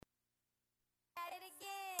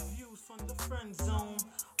Views from the friend zone.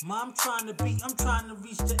 Mom trying to beat, I'm trying to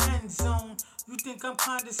reach the end zone. You think I'm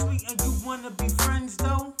kinda sweet and you wanna be friends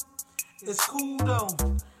though? It's cool though.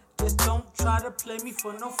 Just don't try to play me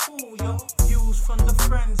for no fool, yo. Views from the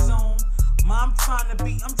friend zone. Mom trying to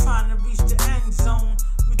beat, I'm trying to reach the end zone.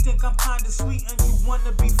 You think I'm kinda sweet and you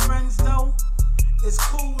wanna be friends though? It's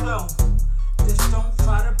cool though. Just don't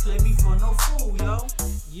try to play me for no fool, yo.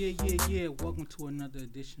 Yeah. Welcome to another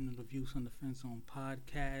edition of the Views on the Friend Zone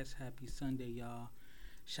podcast. Happy Sunday, y'all.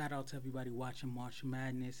 Shout out to everybody watching March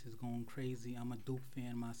Madness. It's going crazy. I'm a Duke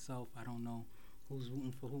fan myself. I don't know who's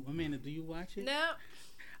rooting for who. Amanda, do you watch it? No.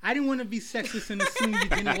 I didn't want to be sexist and assume you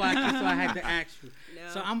didn't watch it, so I had to ask you.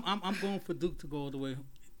 No. So I'm going for Duke to go all the way.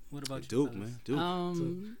 What about you, Duke, fellas? man.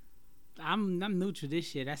 Duke. I'm neutral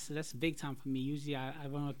this year. That's big time for me. Usually I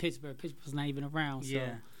run with Pittsburgh. Pittsburgh's not even around. So.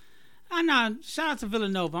 Yeah. I know. Shout out to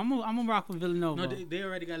Villanova. I'm gonna rock with Villanova. No, they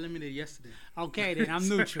already got eliminated yesterday. Okay, then I'm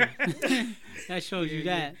neutral. That shows you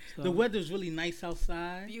that. So. The weather's really nice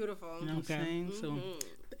outside. Beautiful. You know what Okay. I'm saying? So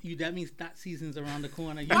that means that season's around the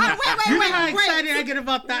corner. You Wait, know, wait, you know wait, how wait. excited I get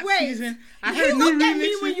about that Wait. season. I You heard new looked at me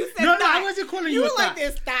remixes. when you said No, that. I wasn't calling you You a were like thought.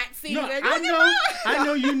 this thought season. No, You I get know. mine? I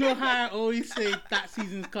know. You know how I always say that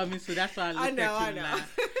season's coming, so that's why I looked know, at I you know.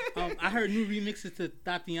 and laughed. I heard new remixes to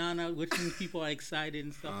Tatiana, which means people are excited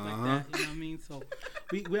and stuff like that. You know what I mean? So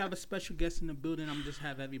we have a special guest in the building. I'm just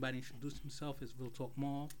have everybody introduce himself. It's Real Talk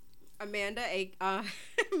Mall. Amanda, a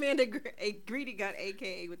greedy gun,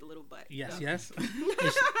 aka with the little butt. Yes, So. yes.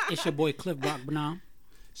 It's your boy Cliff Brock Benam.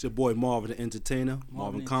 It's your boy Marvin the Entertainer.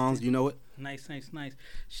 Marvin Collins, Entertainer. you know it? Nice.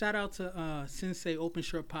 Shout out to Sensei Open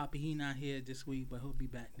Shirt Poppy. He not here this week, but he'll be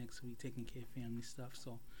back next week taking care of family stuff.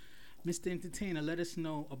 So, Mr. Entertainer, let us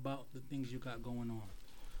know about the things you got going on.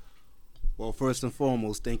 Well, first and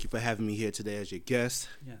foremost, thank you for having me here today as your guest.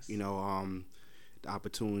 Yes. You know, the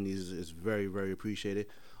opportunity is very, very appreciated.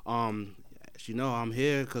 As you know, I'm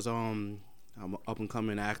here because I'm an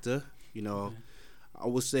up-and-coming actor. You know, Okay. I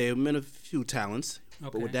would say I'm in a few talents.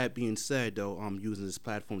 But Okay. with that being said, though, I'm using this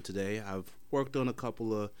platform today. I've worked on a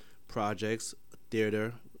couple of projects,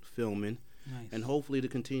 theater, filming, Nice. and hopefully to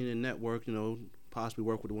continue to network, you know, possibly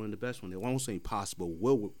work with one of the best ones. I won't say possible,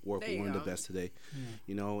 will work There with you one of go. the best today, Yeah.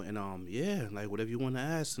 you know, and like whatever you want to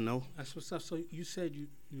ask, you know. That's what's up. So you said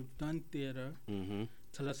you've done theater. hmm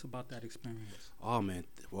Tell us about that experience. Oh man,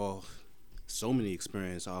 well, so many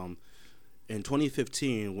experience. In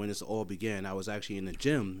 2015, when this all began, I was actually in the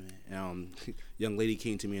gym. Young lady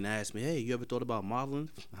came to me and asked me, "Hey, you ever thought about modeling?"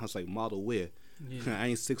 I was like, "Model where?" Yeah. I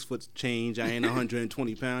ain't 6 foot change. I ain't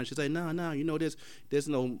 120 pounds. She's like, no. You know, there's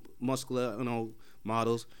no muscular, you know,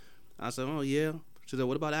 models. I said, oh yeah. She said,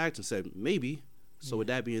 what about acting? I said, maybe. So with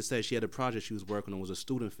that being said, she had a project she was working on. It was a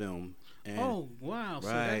student film. And Oh wow! So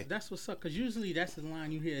Right. that's what's up. Cause usually that's the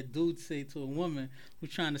line you hear a dude say to a woman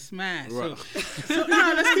who's trying to smash. Right. So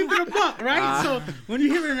let's keep it a buck, right? So when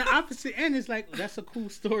you hear it on the opposite end, it's like that's a cool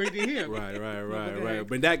story to hear. Right.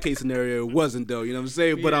 But in that case scenario, it wasn't though. You know what I'm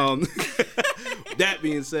saying? But that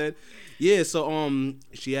being said, yeah. So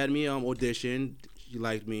she had me audition. She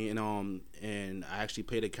liked me, and I actually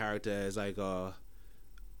played a character as like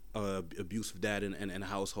abusive dad in a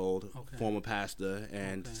household, Okay. former pastor,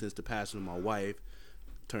 and Okay. since the passing of my wife,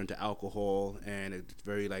 turned to alcohol, and it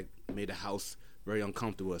very like made the house very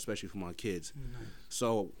uncomfortable, especially for my kids.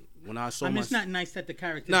 So when I saw I mean, my it's not nice that the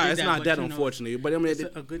character. no, did it's that, not but, that you know, unfortunately, but I mean It's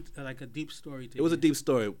a good, like a deep story. To it was a hear. deep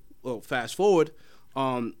story. Well, fast forward,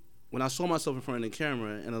 when I saw myself in front of the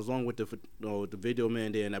camera, and along with the video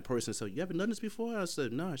man there, and that person said, "You ever done this before?" I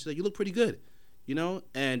said, "No." She said, "You look pretty good," you know,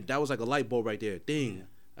 and that was like a light bulb right there. Ding.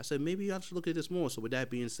 I said, maybe I should look at this more. So with that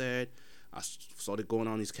being said, I started going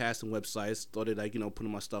on these casting websites, started like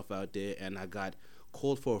putting my stuff out there, and I got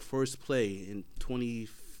called for a first play in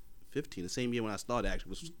 2015, the same year when I started.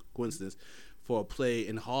 Actually, it was a coincidence, for a play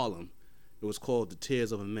in Harlem. It was called The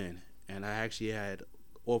Tears of a Man, and I actually had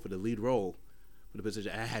offered the lead role for the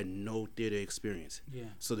position. I had no theater experience. Yeah.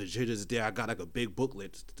 So the jitters there, I got like a big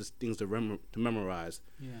booklet, just things to memorize,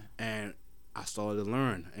 Yeah. and I started to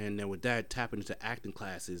learn. And then with that, tapping into acting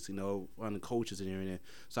classes, running coaches and everything.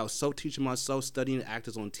 So I was teaching myself, studying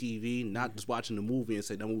actors on TV, not just watching the movie and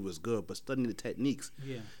saying that movie was good, but studying the techniques.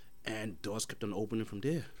 Yeah. And doors kept on opening from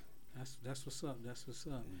there. That's what's up. That's what's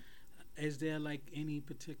up. Is there like any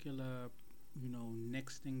particular,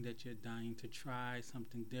 next thing that you're dying to try,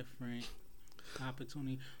 something different,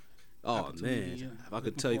 opportunity? Oh Opportunity, man, yeah. if I could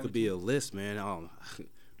Looking tell you, forward could be to a list, man.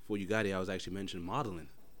 Before you got here, I was actually mentioning modeling.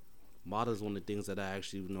 Modeling is one of the things that I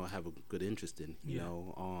actually have a good interest in. Yeah.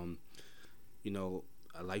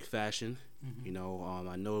 I like fashion. Mhm.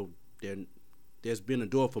 I know there's been a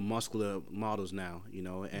door for muscular models now.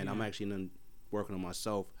 And I'm Yeah. actually in working on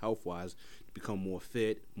myself health wise to become more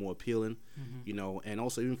fit, more appealing, you know, and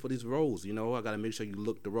also even for these roles, you know, I got to make sure you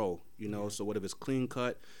look the role, you know, so whatever it's clean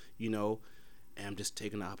cut, you know, and I'm just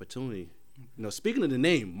taking the opportunity. You know, speaking of the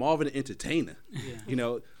name, Marvin the Entertainer, you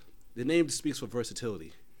know, the name speaks for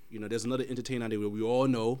versatility. You know, there's another entertainer out there where we all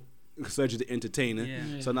know Cedric the Entertainer.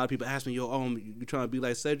 So a lot of people ask me, yo, you trying to be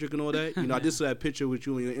like Cedric and all that? You know, I just saw that picture with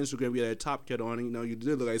you on your Instagram. You had a top cut on, and, you know, you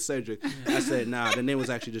did look like Cedric. I said, nah, the name was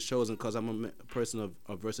actually just chosen because I'm a person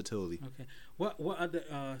of versatility. Okay. What other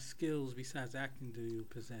skills besides acting do you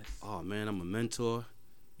possess? Oh, man, I'm a mentor.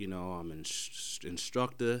 You know, I'm an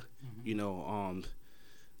instructor. You know,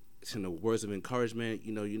 words of encouragement.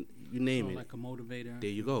 You know, you name it. Like a motivator. There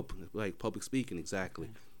you go. Like public speaking, exactly.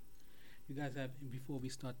 Okay. You guys have, before we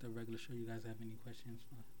start the regular show, you guys have any questions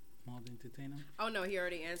for Marvin Entertainer? Oh no, he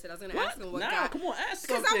already answered. I was gonna ask him come on, ask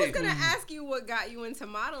because something. I was gonna ask you what got you into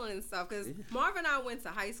modeling and stuff. Because Marvin and I went to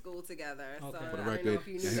high school together. Okay. So For the I don't know if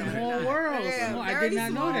you knew that. Small or not. world. Yeah, I very did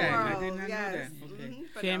not know small that. I world, did not know yes. that. Okay.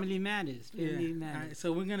 But Family matters. Family matters. All right,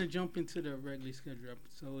 so we're gonna jump into the regularly scheduled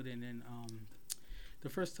episode, and then the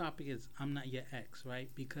first topic is I'm not your ex, right?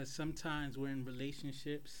 Because sometimes we're in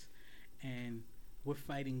relationships and we're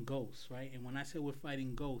fighting ghosts, right? And when I say we're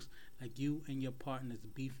fighting ghosts, like you and your partner's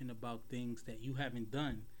beefing about things that you haven't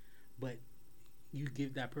done, but you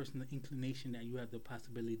give that person the inclination that you have the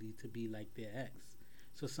possibility to be like their ex.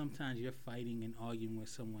 So sometimes you're fighting and arguing with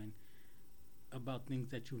someone about things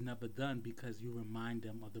that you've never done because you remind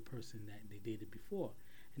them of the person that they dated before.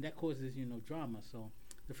 And that causes, you know, drama. So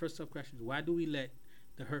the first sub question is, why do we let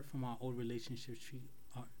the hurt from our old relationships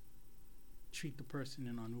treat the person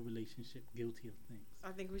in our new relationship guilty of things?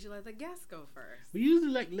 I think we should let the guests go first. We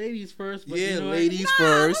usually like ladies first, but Yeah, you know what? ladies Nah,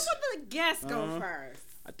 first. let's let the guests go first.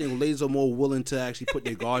 I think ladies are more willing to actually put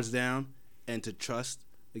their guards down and to trust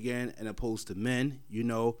again, and opposed to men. You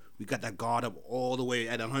know, we got that guard up all the way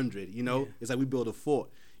at 100. You know, it's like we build a fort.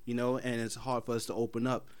 You know, and it's hard for us to open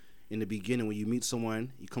up in the beginning when you meet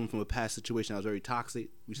someone. You come from a past situation that was very toxic,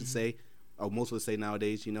 we should say, or most of us say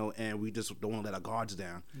nowadays. You know, and we just don't want to let our guards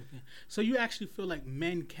down. Okay. So you actually feel like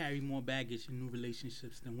men carry more baggage in new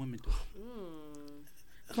relationships than women do?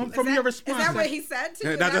 From your response, Is that what he said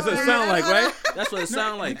to you? That's what it sound like, right? That's what it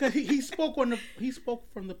sound like. Because he spoke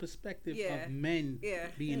from the perspective of men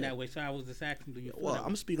being that way. So I was just asking, do you feel Well, that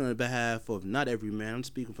I'm speaking on behalf of not every man. I'm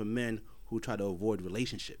speaking for men who try to avoid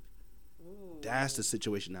relationship. That's the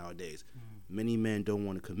situation nowadays. Many men don't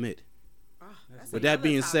want to commit. With that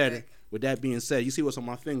being said, you see what's on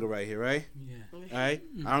my finger right here, right? Yeah. All right.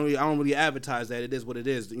 I don't really advertise that. It is what it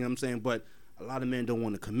is. You know what I'm saying? But a lot of men don't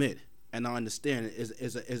want to commit, and I understand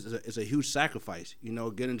it's a huge sacrifice. You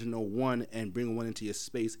know, getting to know one and bringing one into your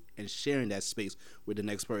space and sharing that space with the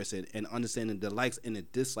next person and understanding the likes and the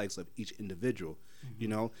dislikes of each individual. You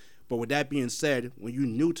know. But with that being said, when you're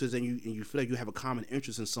new to this and you feel like you have a common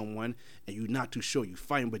interest in someone and you're not too sure, you're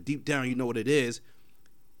fighting, but deep down you know what it is.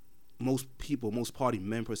 Most party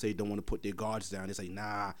men per se don't want to put their guards down. They say,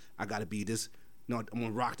 nah, I gotta be this. No, I'm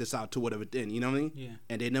gonna rock this out to whatever then. You know what I mean? Yeah.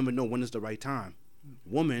 And they never know when is the right time.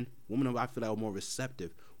 Women, I feel like are more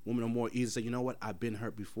receptive. Women are more easy to say, you know what, I've been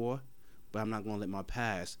hurt before, but I'm not gonna let my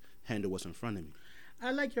past handle what's in front of me. I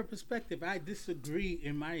like your perspective. I disagree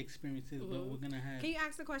in my experiences, but we're gonna have. Can you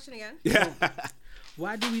ask the question again? Yeah.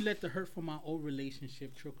 Why do we let the hurt from our old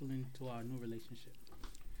relationship trickle into our new relationship?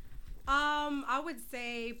 I would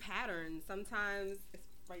say patterns. Sometimes it's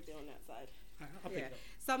right there on that side. I'll pick it up.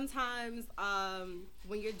 Sometimes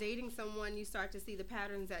when you're dating someone, you start to see the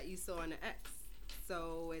patterns that you saw in an ex.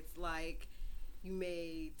 So it's like you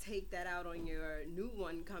may take that out on your new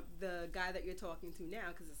one, the guy that you're talking to now,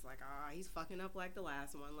 because it's like, he's fucking up like the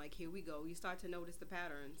last one. Like, here we go. You start to notice the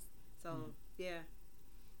patterns. So, yeah.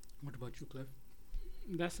 What about you, Cliff?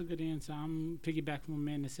 That's a good answer. I'm piggyback from a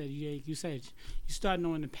man that said, you said you start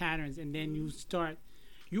knowing the patterns, and then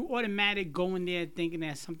you automatic go in there thinking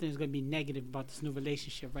that something is going to be negative about this new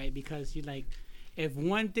relationship, right? Because you're like, if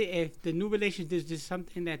the new relationship is just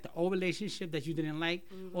something that the old relationship that you didn't like,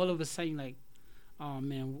 all of a sudden you're like, oh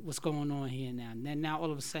man, what's going on here now? And then now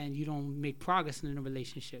all of a sudden you don't make progress in the new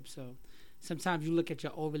relationship. So sometimes you look at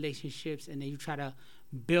your old relationships and then you try to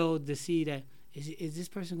build to see that, is this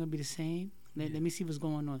person going to be the same? Let me see what's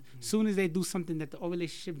going on. Soon as they do something that the old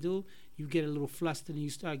relationship do, you get a little flustered and you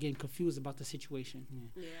start getting confused about the situation.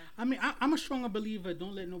 Yeah. I mean, I'm a stronger believer.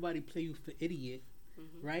 Don't let nobody play you for idiot,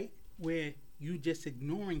 right? Where you just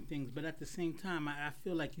ignoring things, but at the same time, I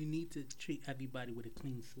feel like you need to treat everybody with a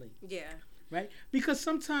clean slate. Yeah. Right? Because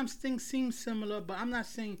sometimes things seem similar, but I'm not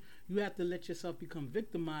saying you have to let yourself become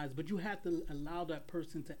victimized, but you have to allow that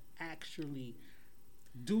person to actually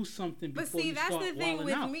do something before But see, you that's start the thing wilding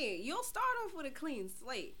with out. me. You'll start off with a clean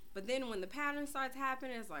slate, but then when the pattern starts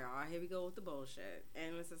happening, it's like, oh, here we go with the bullshit.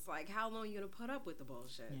 And it's just like, how long you gonna put up with the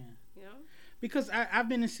bullshit? Yeah. You know? Because I've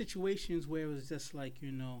been in situations where it was just like,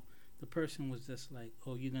 the person was just like,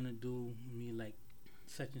 oh, you're going to do me like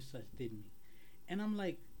such and such did me. And I'm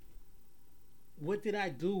like, what did I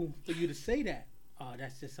do for you to say that? Oh,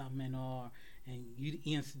 that's just how men are. And you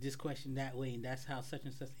answered this question that way, and that's how such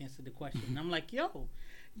and such answered the question. And I'm like, yo,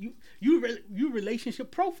 you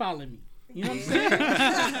relationship profiling me. You know what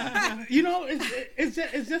I'm saying?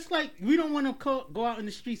 It's just like we don't want to go out in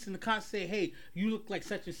the streets and the cops say, hey, you look like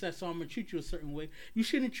such and such, so I'm going to treat you a certain way. You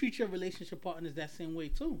shouldn't treat your relationship partners that same way,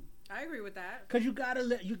 too. I agree with that. Because you gotta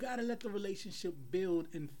let the relationship build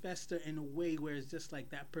and fester in a way where it's just like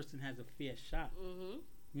that person has a fair shot. Mm-hmm.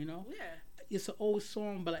 You know? Yeah. It's an old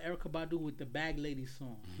song by like Erykah Badu with the Bag Lady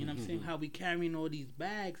song. You know what I'm saying? How we carrying all these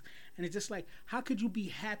bags. And it's just like, how could you be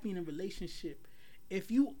happy in a relationship if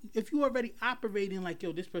you already operating like,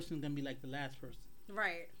 yo, this person's going to be like the last person?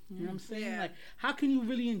 Right. You know what I'm saying? Yeah. Like, how can you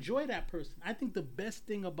really enjoy that person? I think the best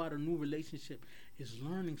thing about a new relationship is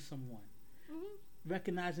learning someone.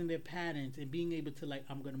 Recognizing their patterns and being able to like,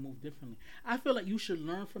 I'm gonna move differently. I feel like you should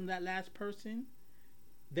learn from that last person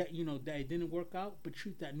that that it didn't work out, but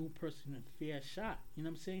treat that new person a fair shot. You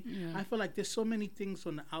know what I'm saying? Yeah. I feel like there's so many things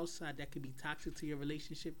on the outside that could be toxic to your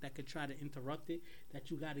relationship that could try to interrupt it,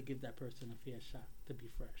 that you got to give that person a fair shot to be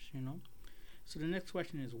fresh. So the next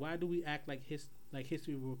question is, why do we act like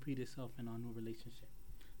history will repeat itself in our new relationship?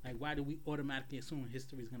 Like, why do we automatically assume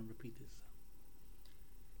history is gonna repeat itself?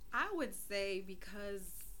 I would say because,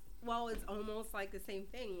 well, it's almost like the same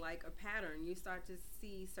thing, like a pattern. You start to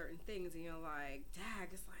see certain things and you're like, dag,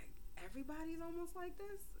 it's like everybody's almost like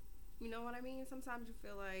this. You know what I mean? Sometimes you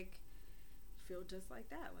feel just like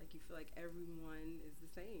that. Like you feel like everyone is the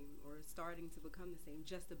same or starting to become the same,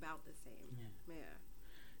 just about the same.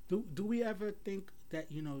 Yeah. Do we ever think that,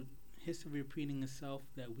 history repeating itself,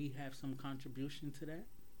 that we have some contribution to that?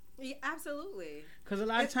 Yeah, absolutely. Because a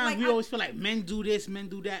lot of times we always feel like men do this, men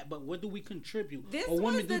do that, but what do we contribute? This or was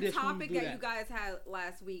women the do this, topic women do that you guys had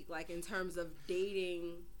last week, like in terms of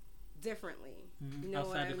dating differently. Mm-hmm. You know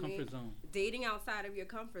outside what the I mean? comfort zone. Dating outside of your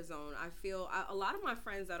comfort zone. I feel a lot of my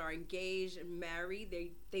friends that are engaged and married,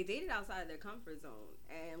 they dated outside of their comfort zone,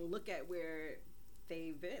 and look at where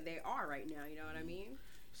they are right now. You know what I mean?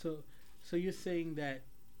 So you're saying that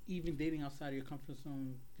even dating outside of your comfort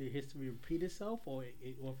zone, the history repeat itself, or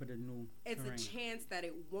it offered a new It's terrain? a chance that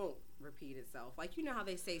it won't repeat itself. Like, you know how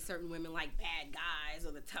they say certain women like bad guys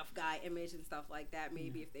or the tough guy image and stuff like that.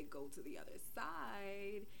 Maybe if they go to the other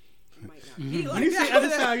side, it might not be like When you that. say other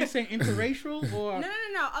side, are you saying interracial or? No.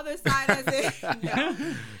 Other side as in no.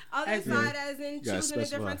 Other As in- side as in gotta choosing a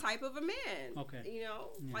specify. different type of a man. Okay. You know,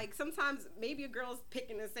 Yeah. like sometimes maybe a girl's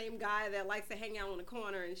picking the same guy that likes to hang out on the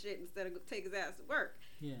corner and shit instead of take his ass to work.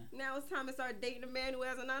 Yeah. Now it's time to start dating a man who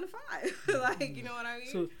has a 9 to 5. Like, you know what I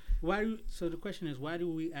mean? So the question is, why do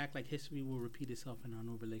we act like history will repeat itself in our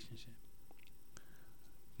new relationship?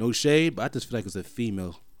 No shade, but I just feel like it's a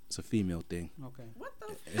female thing. Okay. What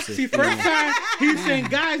the? It's a See, first time he was saying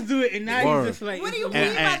guys do it, and now Word. he's just like. What do you it's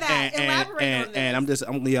mean a- by that? Elaborate on this. And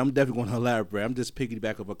I'm definitely going to elaborate. I'm just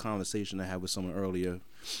piggyback of a conversation I had with someone earlier,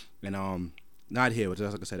 and not here, but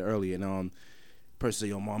just like I said earlier, and person say,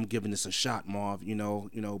 "Yo, Mom, I'm giving this a shot, Marv. You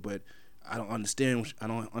know, but I don't understand. I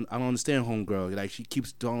don't understand, homegirl. Like she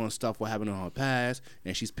keeps doing stuff what happened in her past,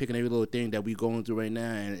 and she's picking every little thing that we going through right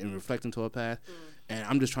now and reflecting to her past. And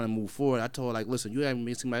I'm just trying to move forward. I told her, like, listen, you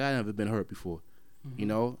haven't seem like I never been hurt before, you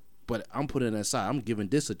know. But I'm putting it aside. I'm giving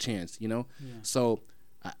this a chance, you know. Yeah. So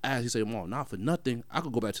I asked, he said, Mom, not for nothing. I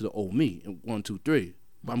could go back to the old me in 1, 2, 3,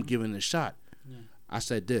 but I'm giving it a shot. Yeah. I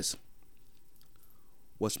said this.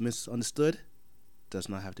 What's misunderstood does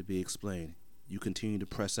not have to be explained. You continue to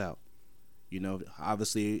press out. You know,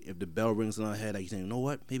 obviously, if the bell rings in our head, like you saying, you know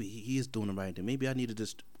what? Maybe he is doing the right thing. Maybe I need to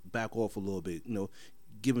just back off a little bit. You know,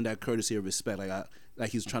 give him that courtesy of respect, like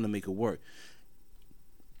he's trying to make it work.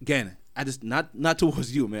 Again, I just not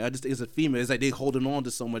towards you, man. I just think it's a female. It's like they holding on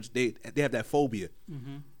to so much. They have that phobia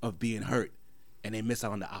of being hurt, and they miss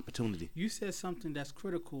out on the opportunity. You said something that's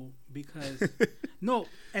critical because, no,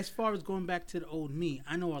 as far as going back to the old me,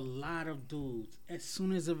 I know a lot of dudes, as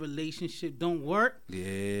soon as a relationship don't work,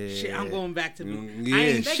 Yeah. shit, I'm going back to me. Yeah. I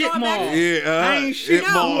ain't They shit going back more. to- I ain't shit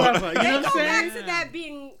No. more. Whoever, you They know what go I'm saying? back to that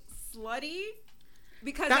being slutty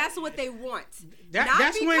because That- that's what they want.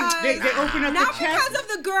 That's when they open up not the chest because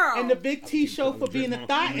of the girl. and the big T show for being a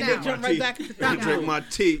thought, and No. they jump right back into thought. Drink my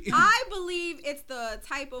tea. I believe it's the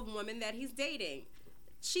type of woman that he's dating.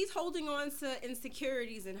 She's holding on to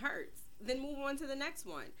insecurities and hurts. Then move on to the next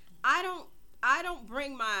one. I don't I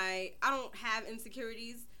don't have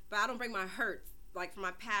insecurities, but I don't bring my hurts, like from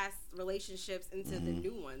my past relationships, into the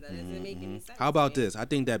new one. That doesn't make any sense. How about to me. this? I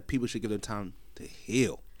think that people should give them time to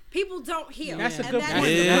heal. People don't heal. That's a and good that point.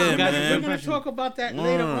 is- Yeah, We're man. going to talk about that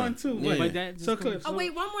later on, too. Yeah. But that- so, Cliff, Oh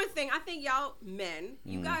wait, one more thing. I think y'all men,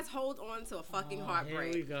 you Mm. guys hold on to a fucking Here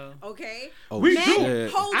heartbreak. we go. Okay, Oh, We men do.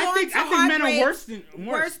 hold I on think to men are heartbreak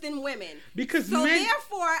worse than women. because So men.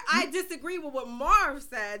 therefore, I disagree with what Marv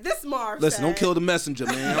said. This Marv Listen, said. don't kill the messenger,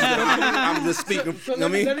 man. I'm just speaking. So You know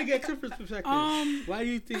what I mean? let me get Clifford's perspective. Um, Why do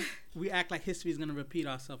you think we act like history is going to repeat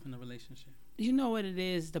ourselves in a relationship? You know what it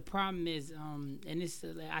is? The problem is, and it's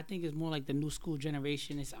I think it's more like the new school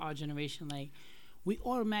generation. It's our generation. Like, we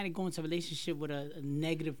automatically go into a relationship with a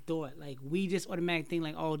negative thought. Like, we just automatically think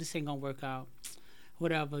like, oh, this ain't gonna work out,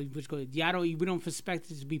 whatever. Which go, we don't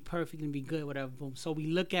expect it to be perfect and be good, whatever. Boom. So we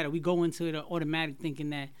look at it. We go into it automatic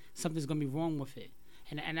thinking that something's gonna be wrong with it,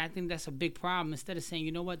 and I think that's a big problem. Instead of saying,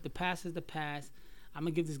 you know what, the past is the past. I'm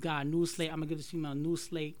gonna give this guy a new slate. I'm gonna give this female a new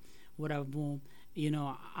slate, whatever. Boom. You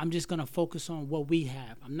know, I'm just gonna focus on what we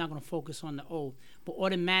have. I'm not gonna focus on the old. But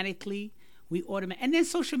automatically, and then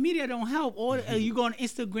social media don't help. You go on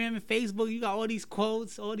Instagram and Facebook, you got all these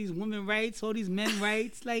quotes, all these women rights, all these men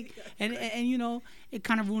rights, like, and you know, it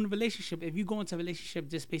kind of ruined the relationship. If you go into a relationship,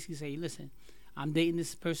 just basically say, listen, I'm dating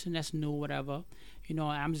this person that's new, whatever. You know,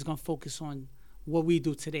 I'm just gonna focus on what we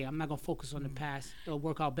do today. I'm not gonna focus on the past. It'll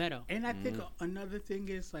work out better. And I think another thing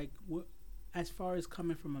is like, as far as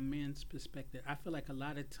coming from a man's perspective, I feel like a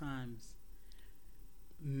lot of times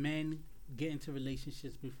men get into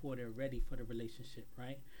relationships before they're ready for the relationship,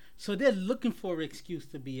 right? So they're looking for an excuse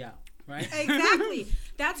to be out, right? Exactly.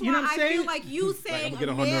 That's You know why what I'm I feel saying? like you saying I'ma get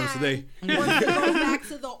a on her nerves man today. wants to go back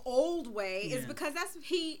to the old way is Yeah. because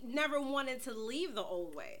he never wanted to leave the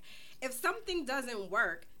old way. If something doesn't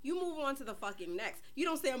work, you move on to the fucking next. You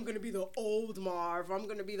don't say, I'm going to be the old Marv, or I'm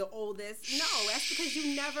going to be the oldest. No, that's because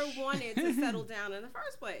you never wanted to settle down in the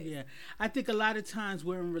first place. Yeah, I think a lot of times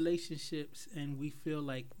we're in relationships and we feel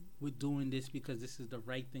like we're doing this because this is the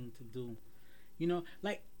right thing to do. You know,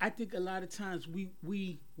 like I think a lot of times we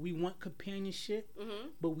want companionship,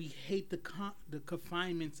 but we hate the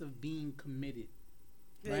confinements of being committed,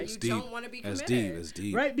 Then right? you Deep. don't want to be That's committed. deep. That's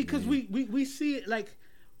deep. Right, because we see it like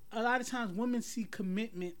a lot of times women see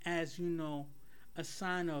commitment as, you know, a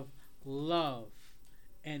sign of love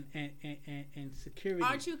and security.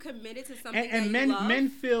 Aren't you committed to something and that men you love? men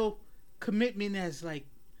feel commitment as like,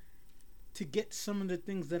 to get some of the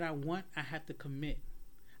things that I want, I have to commit.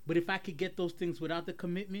 But if I could get those things without the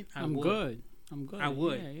commitment, I'm would. good. I'm good. I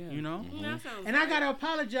would, Yeah. you know. That sounds And I right. gotta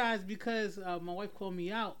apologize because my wife called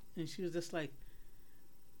me out and she was just like,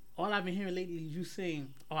 all I've been hearing lately is you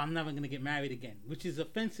saying, "Oh, I'm never gonna get married again," which is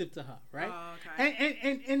offensive to her, right? Oh,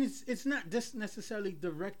 okay. And it's not just necessarily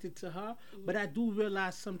directed to her, but I do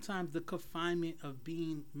realize sometimes the confinement of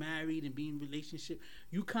being married and being in a relationship,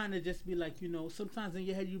 you kind of just be like, you know, sometimes in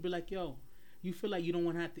your head you be like, yo, you feel like you don't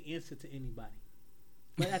want to have to answer to anybody.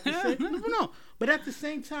 But at the same no. But at the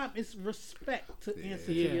same time, it's respect to answer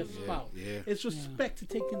to your spouse. yeah. It's respect to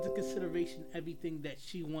take into consideration everything that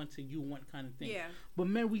she wants and you want, kind of thing. Yeah. But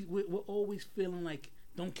man, we're always feeling like,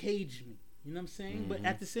 don't cage me. You know what I'm saying? But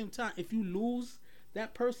at the same time, if you lose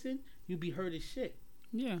that person, you be hurt as shit.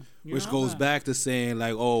 Yeah. You Which know? goes back to saying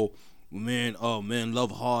like, men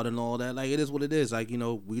love hard and all that. Like, it is what it is. Like, you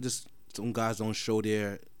know, some guys don't show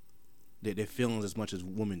their feelings as much as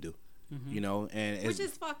women do. You know, and Which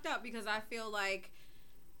is fucked up because I feel like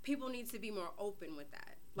people need to be more open with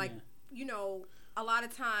that. Like, you know, a lot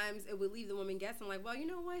of times it would leave the woman guessing, like, well, you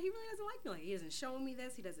know what? He really doesn't like me. Like, he doesn't show me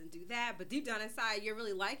this. He doesn't do that. But deep down inside, you're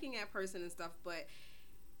really liking that person and stuff. But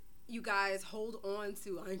you guys hold on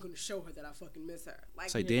to, I ain't going to show her that I fucking miss her. Like,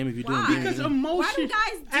 it's like, damn, if you're doing why? Because Why emotion, do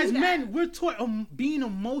guys do as that? men, we're taught being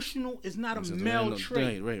emotional is not a male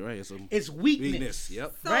trait. Right. It's weakness. Weakness,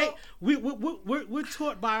 yep. So- Right? We're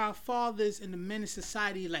taught by our fathers and the men in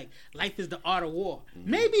society like life is the art of war.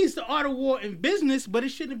 Maybe it's the art of war in business, but it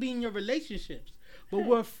shouldn't be in your relationships. But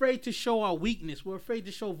we're afraid to show our weakness. We're afraid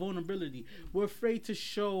to show vulnerability. We're afraid to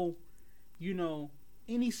show, you know,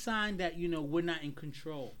 any sign that, you know, we're not in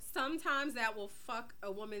control. Sometimes that will fuck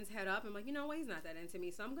a woman's head up. I'm like, you know what? He's not that into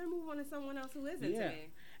me. So I'm going to move on to someone else who is into me.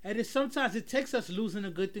 And sometimes it takes us losing a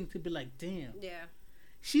good thing to be like, damn. Yeah.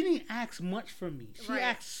 She didn't ask much from me. She Right.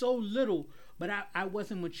 asked so little, but I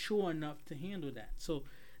wasn't mature enough to handle that. So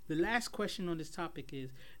the last question on this topic is,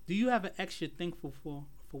 do you have an ex you're thankful for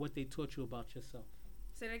what they taught you about yourself?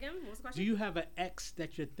 Say that again? What was the question? Do you have an ex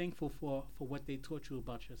that you're thankful for what they taught you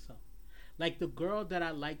about yourself? Like the girl that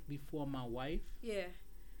I liked before my wife, Yeah.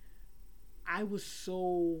 I was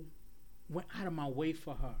so went out of my way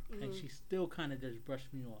for her, and she still kind of just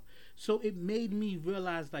brushed me off. So it made me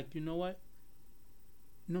realize, like, you know what?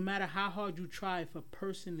 No matter how hard you try, if a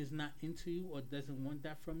person is not into you or doesn't want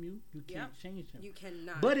that from you, you can't change them. You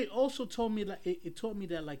cannot. But it also told me, like, it taught me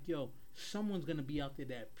that, like, yo, someone's gonna be out there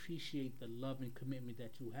that appreciate the love and commitment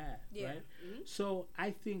that you have, right? So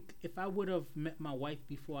I think if I would have met my wife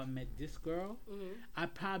before I met this girl, I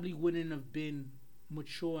probably wouldn't have been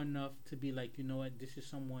mature enough to be like, you know what, this is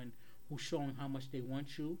someone who's showing how much they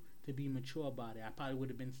want you, to be mature about it. I probably would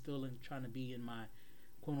have been still trying to be in my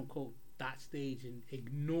quote unquote dot stage and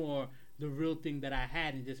ignore the real thing that I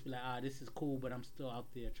had and just be like, this is cool, but I'm still out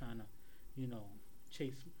there trying to, you know,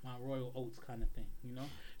 chase my royal oats kind of thing, you know?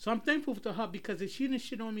 So I'm thankful to her, because if she didn't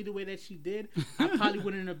shit on me the way that she did, I probably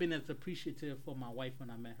wouldn't have been as appreciative for my wife when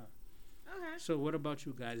I met her. Okay. So what about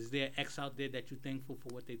you guys? Is there an ex out there that you're thankful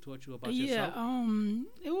for what they taught you about Yeah,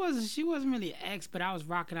 yourself? she wasn't really an ex, but I was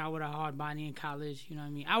rocking out with a hard body in college. You know what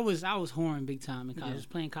I mean? I was whoring big time in college. I was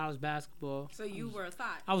playing college basketball. So you were a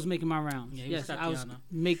thought. I was making my rounds. Yeah, yes, I was Tatiana.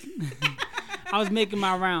 making. I was making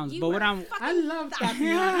my rounds, You but were what I'm fucking I love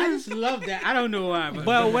Tatiana. I just love that. I don't know why,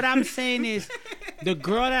 but what I'm saying is, the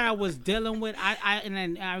girl that I was dealing with, and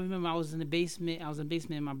then I remember I was in the basement. I was in the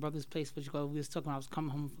basement in my brother's place. We was talking. I was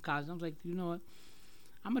coming home from college. I was like, you know what?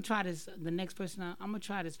 I'm gonna try this. The next person, I'm gonna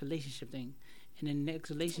try this relationship thing. And the next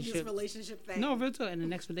relationship. This relationship thing. No, real talk. And the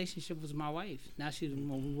next relationship was my wife. Now she's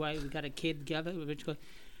my wife. We got a kid together.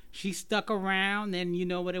 She stuck around, and you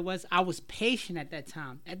know what it was? I was patient at that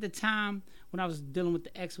time. At the time when I was dealing with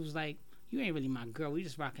the ex, it was like, you ain't really my girl. We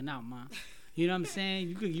just rocking out, man. You know what I'm saying?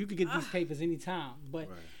 You could get these papers anytime.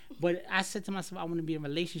 But I said to myself, I want to be in a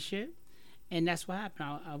relationship, and that's what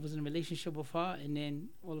happened. I was in a relationship with her, and then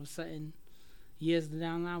all of a sudden, years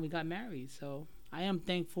down the line, we got married. So I am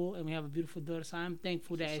thankful, and we have a beautiful daughter. So I'm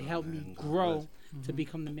thankful that it helped me grow to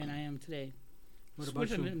become the man I am today. What about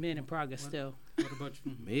you? A man in progress still. What about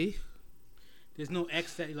you? Me? There's no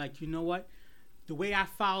ex that, like, you know what? The way I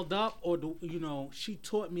fouled up, or she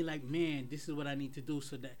taught me, like, man, this is what I need to do,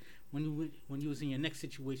 so that when you was in your next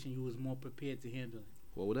situation, you was more prepared to handle it.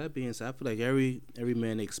 Well, with that being said, I feel like every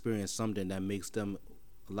man experience something that makes them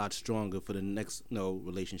a lot stronger for the next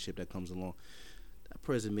relationship that comes along. That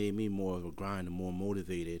person made me more of a grinder, more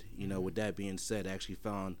motivated. You know, with that being said, I actually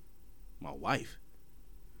found my wife.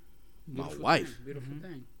 Beautiful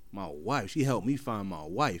thing. My wife. She helped me find my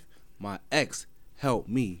wife. My ex helped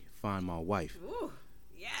me find my wife. Ooh,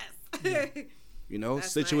 yes. You know,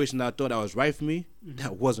 That's situation that I thought that was right for me,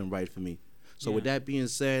 that wasn't right for me. So with that being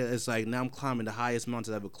said, it's like now I'm climbing the highest mountains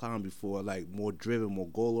I've ever climbed before, like more driven, more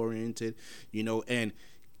goal-oriented, you know, and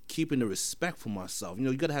keeping the respect for myself. You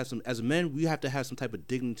know, you got to have some, as men, we have to have some type of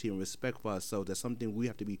dignity and respect for ourselves. That's something we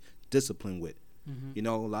have to be disciplined with. You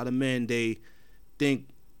know, a lot of men, they think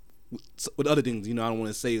with other things, you know, I don't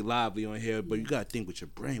want to say lively on here, but you got to think with your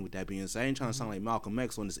brain. With that being said, I ain't trying to sound like Malcolm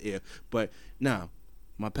X on this air, but now,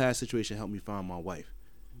 my past situation helped me find my wife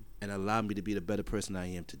and allowed me to be the better person I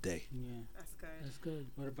am today. Yeah. That's good. That's good.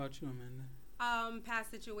 What about you, Amanda?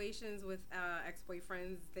 Past situations with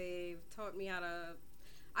ex-boyfriends, they've taught me how to.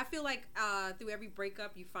 I feel like through every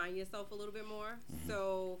breakup, you find yourself a little bit more.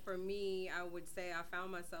 So for me, I would say I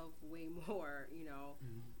found myself way more, you know,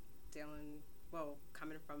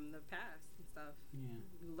 coming from the past and stuff. Yeah.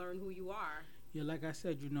 You learn who you are. Yeah, like I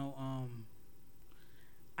said, you know,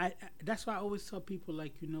 I that's why I always tell people,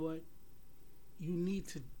 like, you know what, you need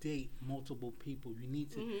to date multiple people. You need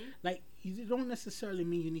to like, you don't necessarily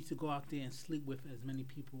mean you need to go out there and sleep with as many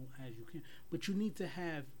people as you can, but you need to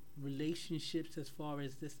have relationships as far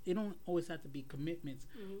as this. It don't always have to be commitments,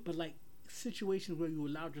 but like situations where you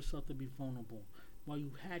allowed yourself to be vulnerable, while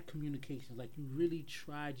you had communications, like you really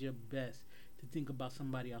tried your best to think about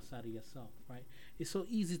somebody outside of yourself, right? It's so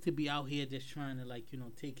easy to be out here just trying to, like, you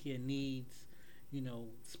know, take care of needs, you know,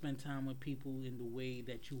 spend time with people in the way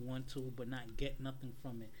that you want to, but not get nothing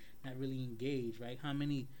from it, not really engage, right? How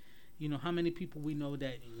many people we know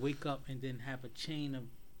that wake up and then have a chain of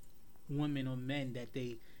women or men that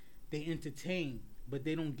they entertain, but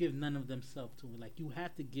they don't give none of themselves to it. Like, you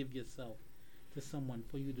have to give yourself to someone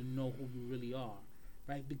for you to know who you really are,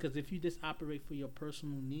 right? Because if you just operate for your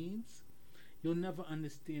personal needs, you'll never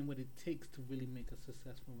understand what it takes to really make a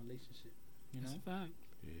successful relationship. You know? That's a fact.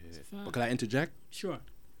 Yeah. That's a fact. But can I interject? Sure.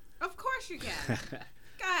 Of course you can. Go ahead.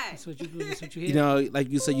 That's what you do. That's what you hear. You know,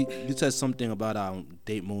 like you said, you said something about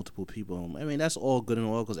date multiple people. I mean, that's all good and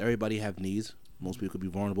all because everybody have needs. Most people could be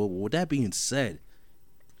vulnerable. But with that being said,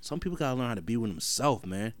 some people gotta learn how to be with themselves,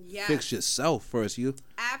 man. Yes. Fix yourself first, you.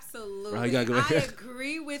 Absolutely. Right, you gotta go I ahead.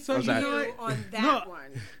 agree with So you you know on that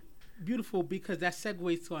one. beautiful because that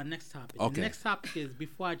segues to our next topic. Okay. The next topic is,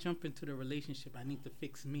 before I jump into the relationship, I need to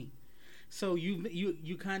fix me. So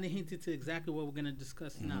you kind of hinted to exactly what we're gonna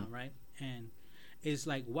discuss now, right? And it's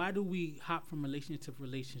like, why do we hop from relationship to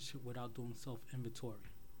relationship without doing self inventory?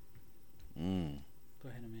 Go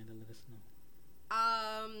ahead, Amanda. Let us know.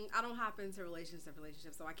 I don't hop into relationship,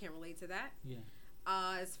 so I can't relate to that. Yeah.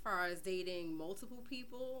 As far as dating multiple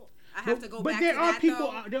people, I have to go but back there to are that,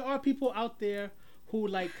 people. though. There are people out there who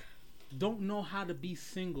like don't know how to be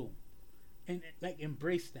single, and like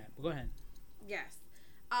embrace that. But go ahead. Yes.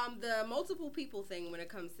 The multiple people thing when it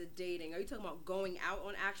comes to dating, are you talking about going out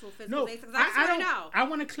on actual physical No, dates? Because I don't want to know. I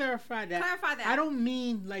want to clarify that. Clarify that. I don't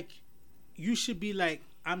mean like you should be like,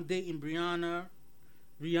 I'm dating Rihanna,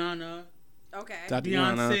 Okay.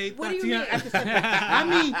 Beyonce. What do you mean?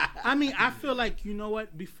 I mean, I feel like, you know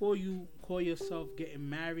what? Before you call yourself getting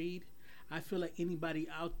married, I feel like anybody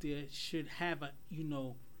out there should have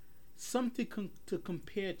something to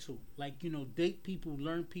compare to. Like, date people,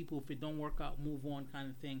 learn people. If it don't work out, move on, kind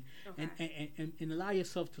of thing. Okay. And allow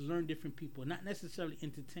yourself to learn different people, not necessarily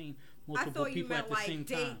entertain multiple I thought you people meant at the same like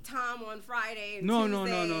time. date Tom on Friday and No.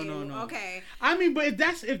 Tuesday. Okay. I mean, but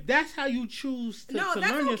if that's how you choose to No,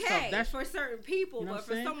 that's learn okay yourself, that's for certain people, you know but what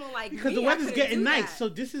for I'm saying? someone like because me, the I weather's couldn't getting do nice, that. so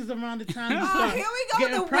this is around the time you Oh, start here we go.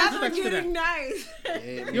 getting The weather prospects for that. getting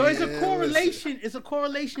nice. Yo, it's a correlation. It's a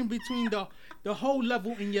correlation between the whole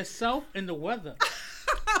level in yourself and the weather.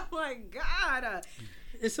 Oh my God.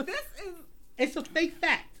 It's a This is. it's a fake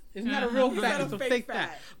fact. It's not a real It's fact. not It's a a fake fake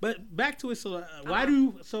fact. fact. But back to it. So why do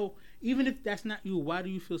you? So even if that's not you, why do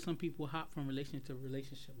you feel some people hop from relationship to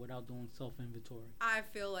relationship without doing self inventory? I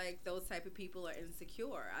feel like those type of people are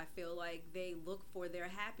insecure. I feel like they look for their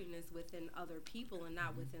happiness within other people and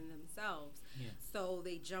not within themselves. Yeah. So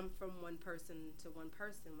they jump from one person to one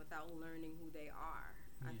person without learning who they are.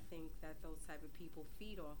 I Yeah. think that those type of people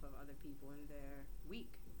feed off of other people and they're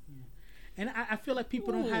weak. And I feel like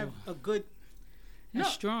people don't have a good. That's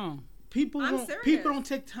No. strong. People I'm don't. serious. People don't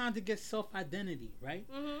take time to get self identity, right?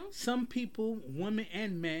 Mm-hmm. Some people, women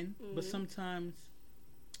and men, but sometimes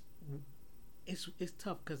it's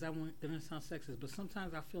tough because I want to sound sexist, but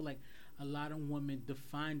sometimes I feel like a lot of women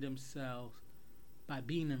define themselves by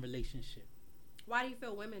being in a relationship. Why do you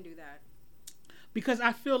feel women do that? Because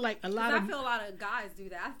I feel like a lot 'Cause of I feel a lot of guys do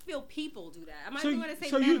that. I feel people do that. I'm not so, even going to say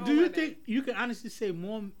so men you or do you women. think you can honestly say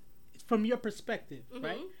more from your perspective,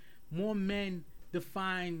 right? More men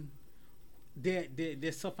define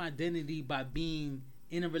their self identity by being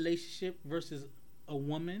in a relationship versus a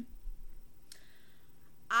woman.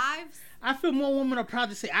 I feel more women are proud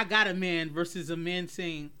to say I got a man versus a man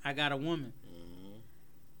saying I got a woman.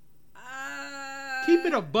 Keep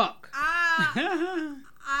it a buck.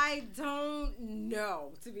 I don't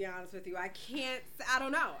know, to be honest with you. I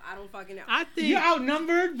don't know. I don't fucking know. I think You're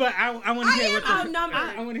outnumbered, but I want to hear what outnumbered.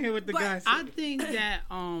 I want to hear what the But guys say. I think that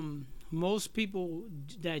most people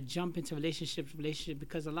that jump into relationship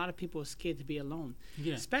because a lot of people are scared to be alone.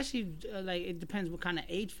 Yeah. Especially like it depends what kind of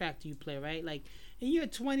age factor you play, right? Like in your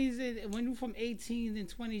 20s, when you're from 18s and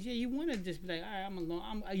 20s, yeah, you want to just be like, all right, I'm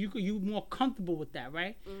alone. You more comfortable with that,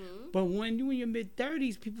 right? Mm-hmm. But when you in your mid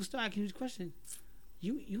 30s, people start asking you this question.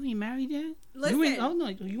 You ain't married yet? Listen.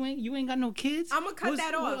 You ain't got no kids? I'm gonna cut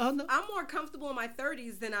that off. hold on. I'm more comfortable in my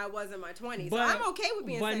 30s than I was in my 20s. So I'm okay with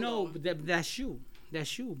being single. But that's you.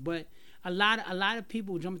 But a lot of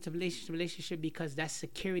people jump into relationship because that's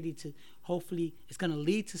security to hopefully it's gonna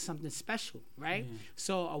lead to something special, right? Yeah.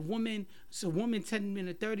 So a woman 10 in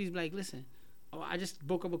the 30s like, listen, I just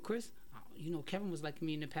broke up with Chris. Kevin was like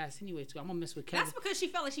me in the past anyway, too. I'm gonna mess with Kevin. That's because she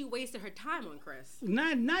felt like she wasted her time on Chris.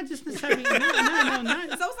 Not just necessarily. no. So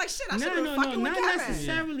it's like shit. I should have been fucking with Not Kevin.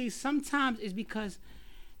 necessarily. Sometimes it's because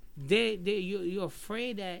you're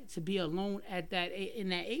afraid to be alone in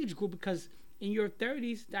that age group because in your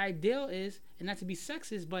 30s the ideal is, and not to be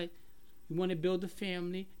sexist, but you want to build a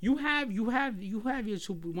family. You have your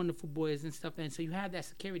two wonderful boys and stuff, and so you have that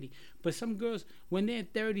security. But some girls, when they're in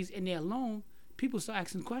 30s and they're alone, people start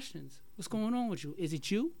asking questions. What's going on with you? Is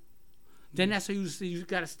it you? Then that's how you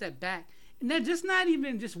got to step back. And that's just not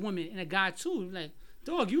even just women and a guy too. Like,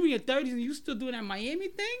 dog, you in your 30s and you still doing that Miami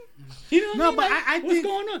thing? You know what I mean? But Like, I what's think-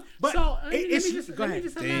 going on? but So go ahead. let me just elaborate on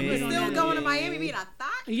Still that. going to Miami being a thought?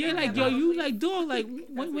 Yeah, like, yo, you like, dog, like,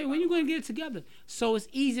 when you gonna get it together? So it's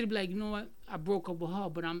easy to be like, you know what? I broke up with her,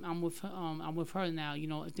 but I'm with her. I'm with her now.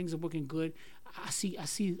 Things are working good. I see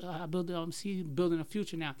building a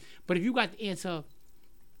future now. But if you got the answer,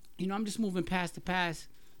 I'm just moving past the past.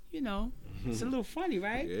 you know, it's a little funny,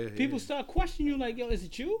 right? Yeah, People yeah. start questioning you like, yo, is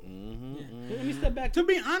it you? Mm-hmm. Let me step back. To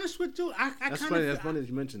be honest with you, I That's kind funny. of That's funny that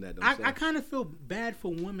you mentioned that. Though, so. I kind of feel bad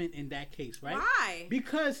for women in that case, right? Why?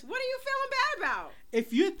 Because What are you feeling bad about?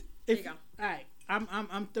 if you There you go. all right,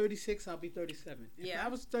 I'm 36. I'll be 37. If Yeah. I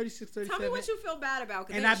was 36, 37, Tell me what you feel bad about.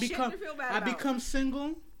 'Cause and there's I shit become to feel bad I about. become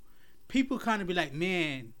single, people kind of be like,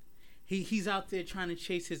 man, he's out there trying to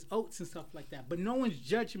chase his oats and stuff like that. But no one's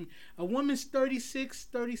judging me. A woman's 36,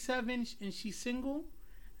 37, and she's single,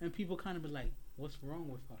 and people kind of be like, what's wrong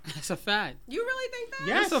with her? That's a fact. You really think that?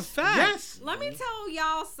 Yes, That's a fact. Yes. Let me tell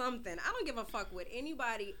y'all something. I don't give a fuck what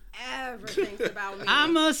anybody ever thinks about me.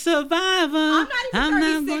 I'm a survivor. I'm not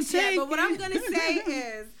even 36 yet, take but what I'm it. going to say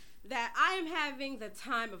is that I am having the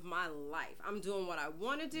time of my life. I'm doing what I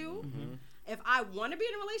want to do. Mm-hmm. If I want to be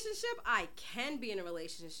in a relationship, I can be in a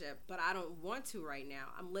relationship, but I don't want to right now.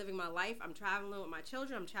 I'm living my life. I'm traveling with my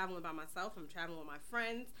children. I'm traveling by myself. I'm traveling with my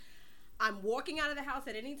friends. I'm walking out of the house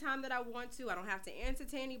at any time that I want to. I don't have to answer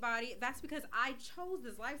to anybody. That's because I chose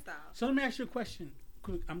this lifestyle. So let me ask you a question.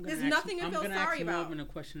 Quick, I'm gonna There's ask nothing you, to I'm feel gonna sorry ask you about. Marvin a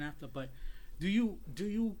question after, but do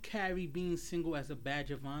you carry being single as a badge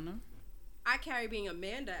of honor? I carry being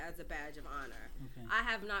Amanda as a badge of honor. Okay. I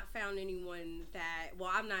have not found anyone that, well,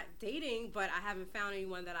 I'm not dating, but I haven't found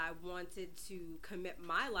anyone that I wanted to commit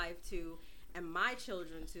my life to and my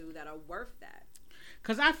children to that are worth that.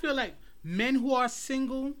 Because I feel like men who are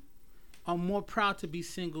single are more proud to be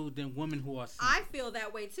single than women who are single. I feel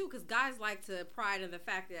that way too, because guys like to pride in the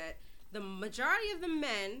fact that the majority of the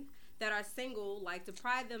men that are single like to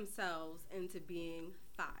pride themselves into being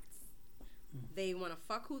thoughts. They want to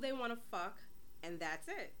fuck who they want to fuck, and that's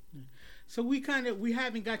it. So we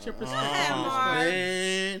haven't got your perspective. ahead, Marv.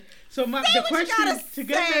 Man. So Say the what you question gotta to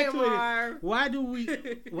get say, back to it Marv.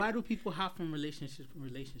 is, why do people hop from relationship to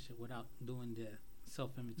relationship without doing their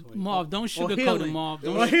self-inventory? Marv, don't Or sugarcoat it, healing. Marv.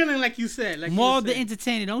 Or healing, like you said. Like Marv you the said.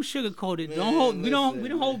 entertainer, don't sugarcoat it. Man, Don't hold. We listen,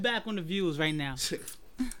 don't hold man. back on the views right now. Go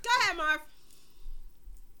ahead, Marv.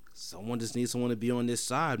 Someone just needs someone to be on this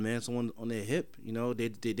side, man. Someone on their hip. You know, they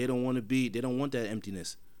don't want to be. They don't want that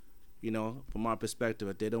emptiness. You know, from my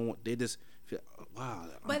perspective, they don't want. They just feel, wow.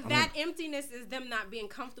 But that emptiness is them not being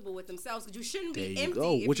comfortable with themselves, because you shouldn't There be you empty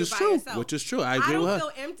go. if Which you're is by true. yourself. Which is true. I agree with her. I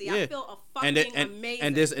don't feel empty. I feel a and fucking and,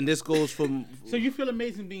 amazing. and this goes from. So you feel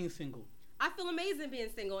amazing being single? I feel amazing being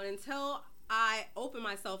single, and until I open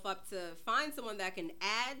myself up to find someone that can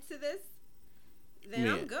add to this, then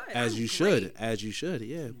I'm good. As I'm you great. should,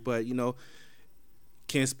 yeah. But you know,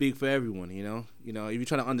 can't speak for everyone. You know, if you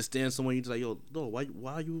try to understand someone, you just like, yo, no,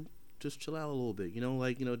 why you just chill out a little bit? You know,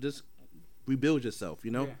 like just rebuild yourself. You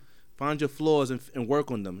know, Yeah. find your flaws and work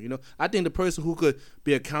on them. You know, I think the person who could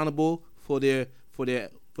be accountable for their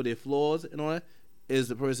flaws and all that is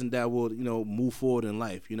the person that will move forward in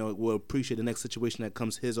life. You know, will appreciate the next situation that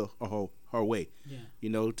comes his or her way. Yeah. You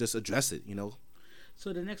know, just address it. You know.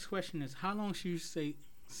 So the next question is, how long should you stay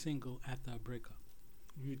single after a breakup?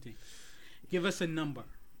 What do you think? Give us a number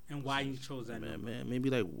and why you chose that number. Man, maybe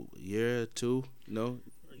like a year or two. You know.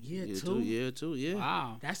 Year two? Yeah.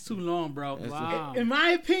 Wow. That's too long, bro. That's Wow. In my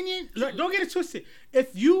opinion, look, don't get it twisted.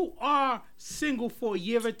 If you are single for a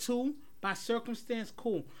year or two, by circumstance,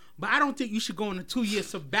 cool. But I don't think you should go on a 2-year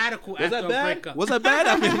sabbatical Was after that a bad? breakup. Was that bad?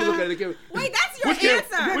 I mean, look at the camera. Wait, that's your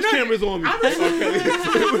answer. Which camera's on me?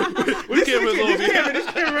 Which camera's on me?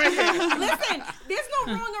 Listen, there's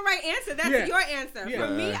no wrong or right answer. That's Yeah. your answer. Yeah.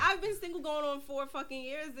 For me, I've been single going on 4 fucking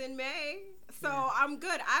years in May, so I'm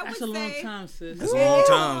good. That's a would long say time, sis. That's a It long is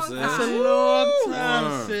a time, long sis. That's a time. long time,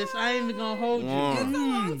 Wow. sis. I ain't even gonna hold you. Wow. It's a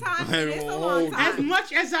long time. Mm. It's a long As time.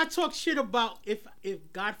 much as I talk shit about, if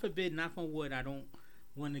God forbid, knock on wood, I don't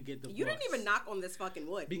want to get divorced. You didn't even knock on this fucking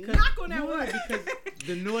wood. Because, Knock on that no, wood. because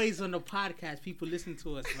the noise on the podcast, people listen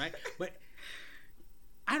to us, right? But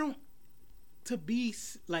I don't, to be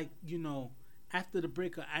like, after the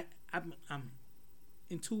breakup, I'm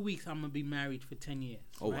in 2 weeks, I'm going to be married for 10 years.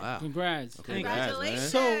 Oh right? wow. Congrats. Congratulations.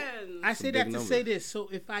 So I say a that big to number. say this. So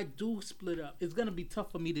if I do split up, it's gonna be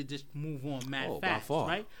tough for me to just move on mad Oh, by fast, far.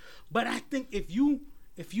 right? But I think if you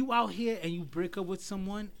out here and you break up with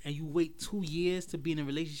someone and you wait 2 years to be in a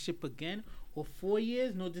relationship again, or 4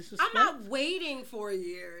 years, no disrespect. I'm not waiting 4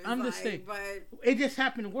 years. I'm just saying. But It just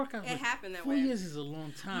happened to work out. It happened that 4 way. years is a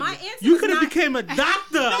long time. My answer you is could have not- became a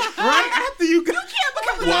doctor right after you got.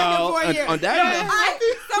 become a Well, doctor for a year. on that Alright,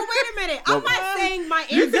 so wait a minute. I'm not saying my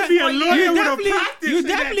answer You could be a for lawyer years. with a practice. You in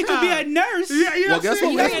that definitely could be a time. nurse. Yeah, you know Well, what I'm guess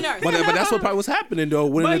saying? what? You ain't a nurse. But that's what probably was happening though.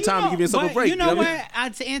 When the time to give yourself a break. You know what I what?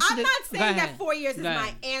 mean? To answer I'm the, not go saying that ahead. 4 years is Go my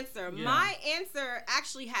ahead. answer. Yeah. My answer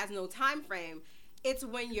actually has no time frame. It's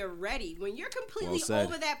when you're ready. When you're completely Well said.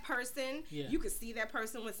 over that person, Yeah. you could see that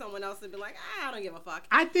person with someone else and be like, I don't give a fuck.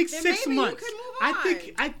 I think Then 6 maybe months. you could move I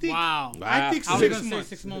on. think. Wow. I think I was 6 gonna say months.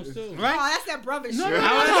 6 months too. Right? Oh, that's that brother shit. No. Hear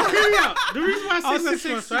me out. The reason why I was say gonna 6 say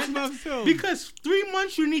months, 6 right? months too. Because 3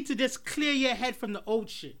 months you need to just clear your head from the old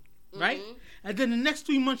shit, right? Mm-hmm. And then the next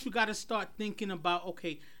 3 months you got to start thinking about,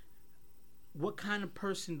 okay, what kind of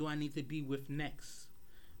person do I need to be with next?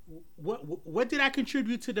 What did I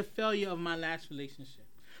contribute to the failure of my last relationship?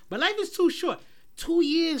 But life is too short. 2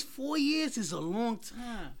 years, 4 years is a long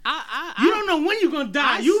time. You don't know when you're gonna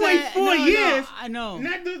die. You wait 4 years. I know.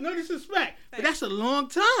 No disrespect, but that's a long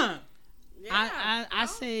time. Yeah. I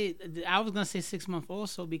say I was gonna say 6 months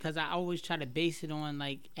also because I always try to base it on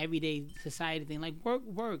like everyday society thing, like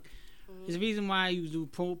work. There's a reason why you do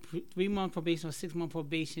 3 month probation or 6 month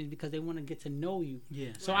probation because they want to get to know you. Yeah.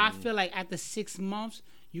 So I feel like after 6 months,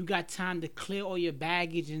 you got time to clear all your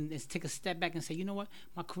baggage and take a step back and say, you know what,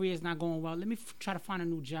 my career is not going well. Let me try to find a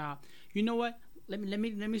new job. You know what? Let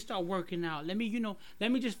me start working out. Let me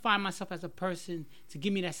just find myself as a person to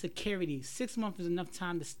give me that security. 6 months is enough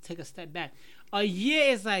time to take a step back. A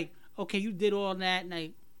year is like, okay, you did all that,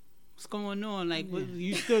 like, what's going on? Like,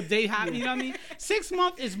 you still date hop? You know what I mean? 6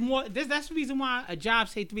 months is more. That's the reason why a job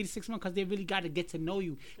say 3 to 6 months because they really got to get to know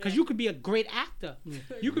you. Because you could be a great actor.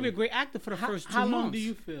 You could be a great actor for the first 2 How months. long do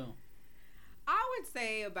you feel? I would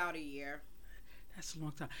say about a year. That's a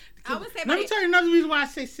long time. I would say Let about me a- tell you another reason why I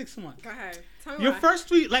say 6 months. Go ahead. Tell me Your why. first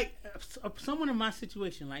 3, like someone in my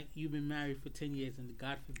situation, like you've been married for 10 years and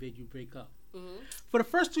God forbid you break up. Mm-hmm. For the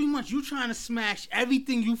first 3 months, you trying to smash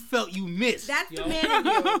everything you felt you missed. That's the man in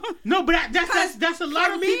you. No, but that's a lot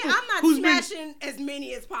For of me, people. I'm not who's been- smashing as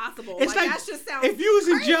many as possible. It's like that just sounds if you was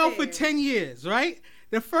in jail for crazy. 10 years, right?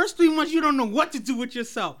 The first 3 months, you don't know what to do with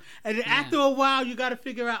yourself. And then after a while, you got to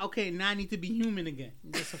figure out, okay, now I need to be human again.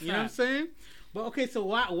 That's a You know what I'm fact. saying? But, okay, so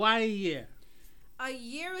why a year? A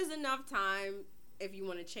year is enough time if you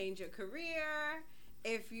want to change your career,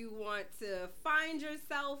 if you want to find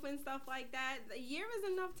yourself and stuff like that. A year is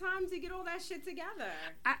enough time to get all that shit together.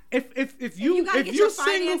 If you gotta if get you're your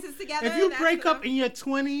single, finances together, if you that's break up enough. in your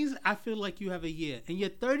 20s, I feel like you have a year. In your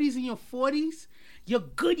 30s and your 40s, your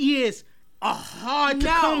good years are hard to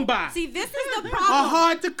come by. See, this is the Are problem.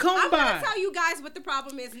 hard to come I'm by. gonna tell you guys what the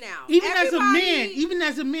problem is now. Even Everybody-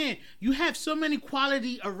 as a man, you have so many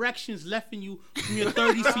quality erections left in you from your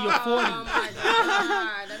 30s to your 40s. Oh my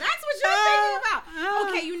god, that's what you're thinking about.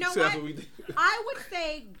 Okay, you know So that's what? what we did. I would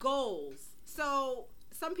say goals. So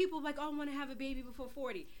some people are like, oh, I want to have a baby before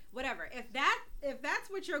 40. Whatever. If that's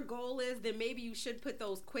what your goal is, then maybe you should put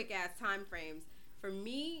those quick ass time frames. For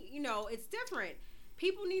me, it's different.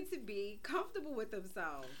 People need to be comfortable with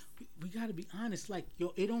themselves. We gotta be honest, like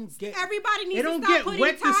it don't get Everybody needs it don't to stop get putting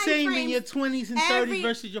wet the time same in frames. your 20s and 30s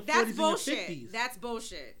versus your 40s That's and bullshit. your 50s. That's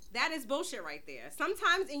bullshit. That is bullshit right there.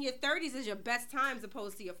 Sometimes in your 30s is your best times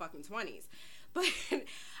opposed to your fucking 20s. But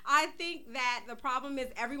I think that the problem is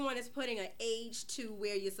everyone is putting an age to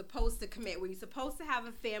where you're supposed to commit, where you're supposed to have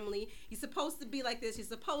a family, you're supposed to be like this, you're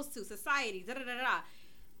supposed to, society, da-da-da-da.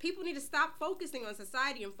 People need to stop focusing on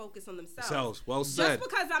society and focus on themselves. Well said. Just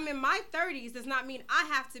because I'm in my 30s does not mean I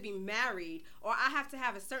have to be married or I have to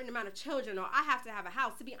have a certain amount of children or I have to have a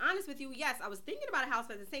house. To be honest with you, yes, I was thinking about a house,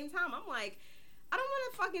 but at the same time, I'm like, I don't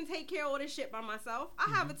want to fucking take care of all this shit by myself. I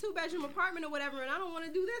have a 2-bedroom apartment or whatever, and I don't want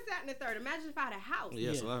to do this, that, and the third. Imagine if I had a house.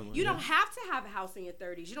 Yes, Yeah. a lot of money. You don't have to have a house in your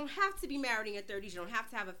 30s. You don't have to be married in your 30s. You don't have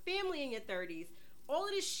to have a family in your 30s. All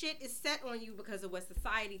of this shit is set on you because of what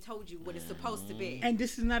society told you what it's supposed to be. And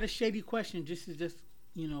this is not a shady question. This is just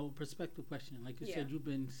perspective question. Like you Yeah. said, you've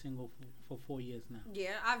been single for 4 years now.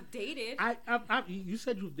 Yeah, I've dated. You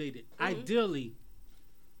said you've dated. Mm-hmm. Ideally,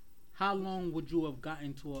 how long would you have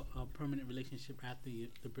gotten to a permanent relationship after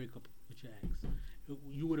the breakup with your ex?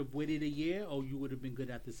 You would have waited a year, or you would have been good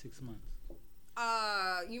after 6 months?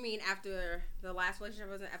 You mean after the last relationship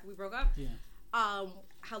wasn't after we broke up? Yeah.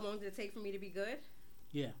 How long did it take for me to be good?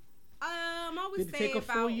 Yeah. I would Did it say take a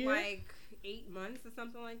full about year? like 8 months or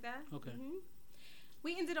something like that. Okay. hmm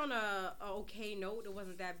We ended on a okay note. It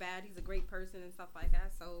wasn't that bad. He's a great person and stuff like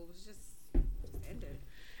that. So it was just ended.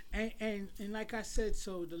 And like I said,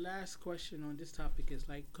 so the last question on this topic is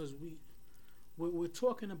like, because we're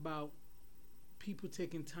talking about people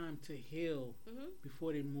taking time to heal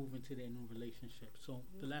before they move into their new relationship. So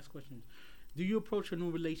the last question is, do you approach a new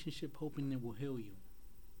relationship hoping it will heal you?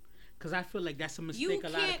 Because I feel like that's a mistake a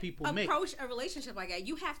lot of people You make. can't approach a relationship like that.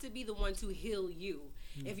 You have to be the one to heal you.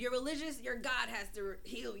 If you're religious, your God has to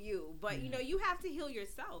heal you. But, you have to heal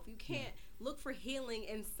yourself. You can't look for healing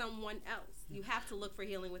in someone else. You have to look for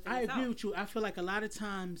healing within yourself. I agree with you. I feel like a lot of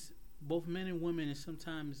times, both men and women, and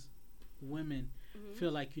sometimes women,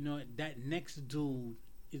 feel like, you know, that next dude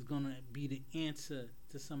is gonna be the answer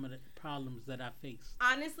to some of the problems that I face.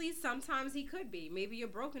 Honestly, sometimes he could be. Maybe you're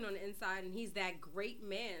broken on the inside and he's that great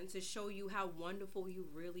man to show you how wonderful you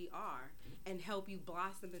really are and help you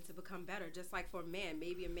blossom and to become better. Just like for a man,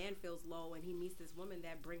 maybe a man feels low and he meets this woman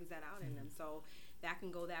that brings that out in them. So that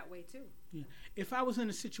can go that way too. Yeah. If I was in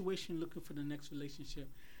a situation looking for the next relationship,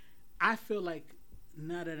 I feel like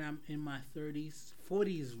now that I'm in my 30s,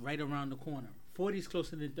 40 is right around the corner. 40 is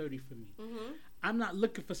closer than 30 for me. I'm not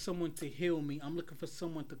looking for someone to heal me. I'm looking for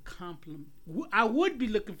someone to compliment. I would be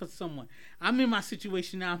looking for someone. I'm in my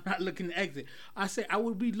situation now. I'm not looking to exit. I say I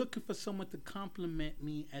would be looking for someone to compliment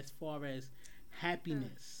me as far as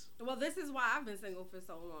happiness. Well, this is why I've been single for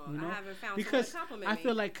so long. You know? I haven't found because someone to compliment me. I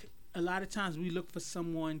feel like a lot of times we look for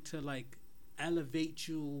someone to like elevate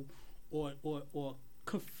you or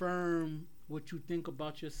confirm what you think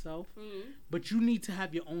about yourself. But you need to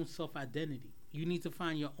have your own self-identity. You need to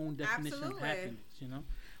find your own definition of happiness, you know?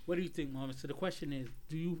 What do you think, Mama? So the question is,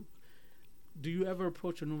 do you ever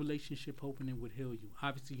approach a new relationship hoping it would heal you?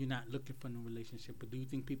 Obviously, you're not looking for a new relationship, but do you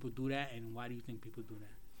think people do that, and why do you think people do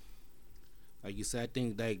that? Like you said, I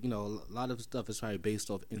think that, you know, a lot of stuff is probably based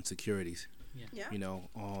off insecurities. Yeah. You know,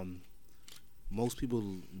 most people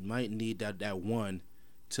might need that one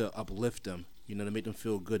to uplift them, you know, to make them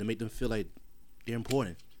feel good, to make them feel like they're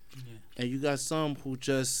important. Yeah. And you got some who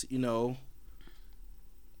just, you know,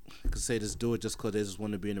 could say just do it just because they just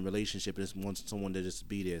want to be in a relationship and just want someone to just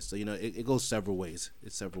be there. So, you know, it goes several ways.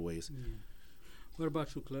 It's several ways. Yeah. What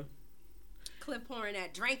about you, Cliff? Cliff pouring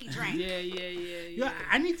that dranky drink. Yo,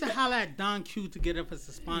 I need to holler at Don Q to get up as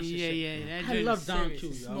a sponsorship. Yeah. I love Don Q,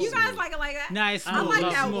 yo. You guys like it like that? Nah, it's I smooth. like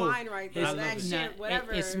It's that smooth. wine right there. It's That smooth. shit,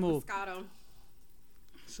 whatever. It's smooth. Moscato.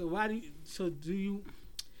 So do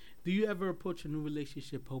you ever approach a new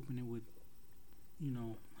relationship hoping it would, you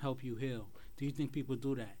know, help you heal? Do you think people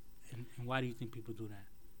do that? And why do you think people do that?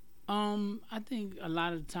 I think a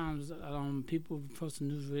lot of times people approach a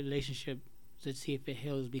new relationship to see if it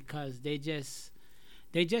heals because they just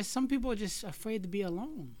some people are just afraid to be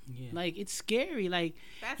alone. Yeah. Like it's scary. Like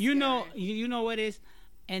That's you know scary. you know what it is.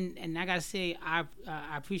 And I gotta say I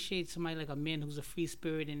appreciate somebody like a man who's a free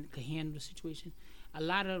spirit and can handle the situation. A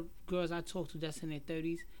lot of girls I talk to that's in their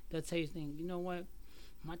 30s, they'll tell you things. You know what?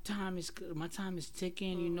 My time is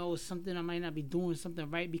ticking. You know, it's something I might not be doing something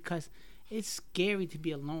right because it's scary to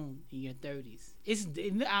be alone in your 30s.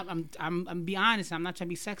 I'm be honest. I'm not trying to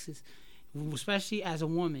be sexist, especially as a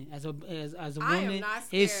woman. As a I am woman, not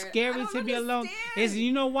it's scared. scary I to don't be alone. understand.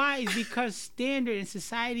 You know why? It's because standard and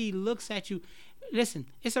society looks at you. Listen,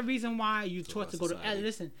 it's a reason why you taught to go to.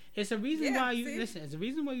 Listen, it's a reason why you listen. It's a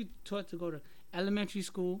reason why you taught to go to elementary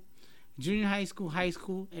school, junior high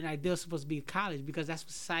school, and ideal supposed to be college because that's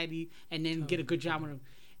what society, and then get a good job with them.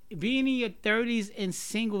 Being in your 30s and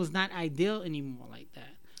single is not ideal anymore like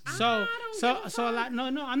that. So a lot. No,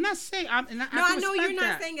 I'm not saying. I know you're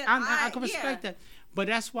not saying it. I can respect that, but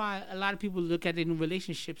that's why a lot of people look at their new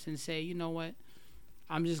relationships and say, you know what,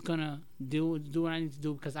 I'm just gonna do what I need to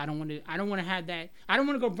do because I don't want to have that. I don't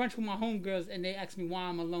want to go brunch with my homegirls and they ask me why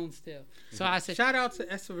I'm alone still. So I said, shout out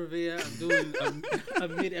to Esther Rivera. I'm doing a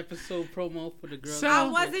mid-episode promo for the girls. So- I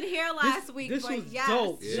wasn't here last week, This but was yes,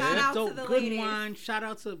 dope. shout out dope. to the Good ladies. wine. Shout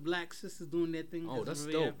out to Black Sisters doing their thing. Oh, Esther that's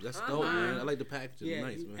Rivera. dope. That's dope, man. I like the packaging. Yeah,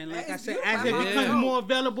 Nice, man. and like I It's said, beautiful. as it Yeah. becomes more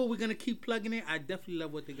available, we're gonna keep plugging it. I definitely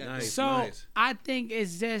love what they got. Nice. so nice. I think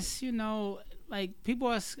it's just like people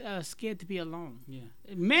are scared to be alone. Yeah.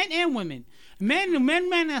 Men and women. Men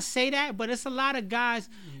may not say that, but it's a lot of guys.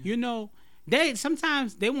 You know, they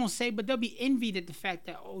sometimes they won't say, but they'll be envied at the fact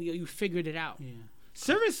that you figured it out. Yeah.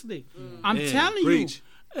 Seriously, I'm Man, telling preach.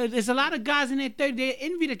 you, there's a lot of guys in their 30s. They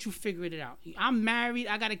envy that you figured it out. I'm married.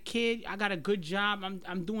 I got a kid. I got a good job.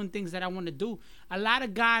 I'm doing things that I want to do. A lot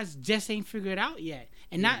of guys just ain't figured it out yet.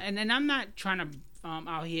 And I'm not trying to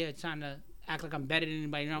out here trying to act like I'm better than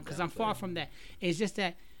anybody, because I'm far from that. It's just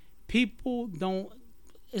that people don't.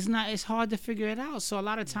 It's hard to figure it out. So a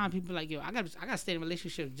lot of time people are like, yo, I got to stay in a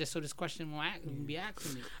relationship just so this question won't be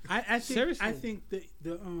asking me. I think Seriously. I think the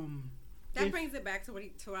That if- brings it back to what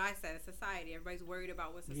I said. It's society. Everybody's worried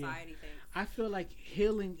about what society thinks. I feel like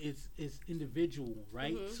healing is individual,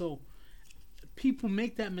 right? Mm-hmm. So people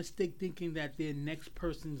make that mistake thinking that their next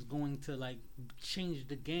person is going to like change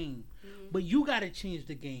the game, but you got to change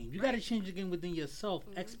the game. You got to change the game within yourself.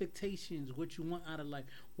 Expectations, what you want out of life,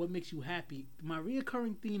 what makes you happy. My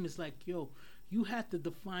reoccurring theme is like, yo, you have to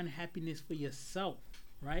define happiness for yourself,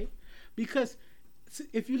 right? Because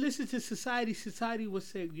if you listen to society will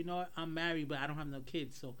say, you know what, I'm married, but I don't have no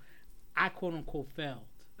kids, so I quote unquote failed.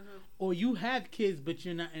 Or you have kids, but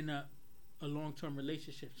you're not in a long-term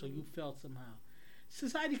relationship, so you failed somehow.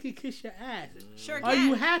 society can kiss your ass. Sure Are can.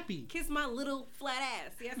 you happy? Kiss my little flat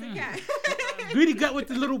ass. Yes, it can. Greedy gut with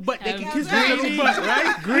the little butt. They can kiss right. the little butt,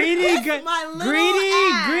 right? Greedy guy. my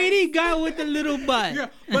little ass. Greedy guy with the little butt. Yeah,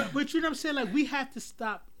 but you know what I'm saying? Like, we have to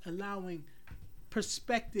stop allowing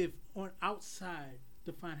perspective on outside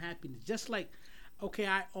to find happiness. Just like, okay,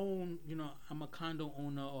 I own, I'm a condo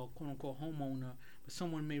owner or quote unquote homeowner, but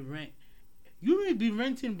someone may rent. You may be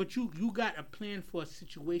renting, but you got a plan for a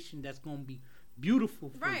situation that's gonna be beautiful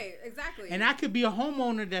for you. Right, exactly. And I could be a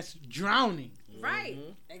homeowner that's drowning. Right,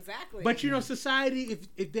 exactly. But society,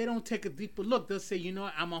 if they don't take a deeper look, they'll say,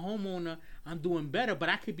 what, I'm a homeowner, I'm doing better, but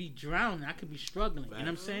I could be drowning, I could be struggling. You know what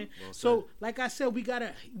I'm saying? Well So, like I said, we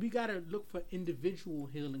gotta look for individual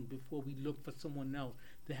healing before we look for someone else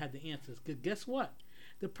to have the answers. Because guess what?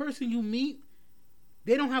 The person you meet,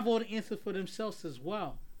 they don't have all the answers for themselves as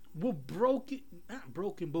well. We're not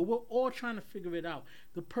broken, but we're all trying to figure it out.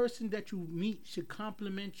 The person that you meet should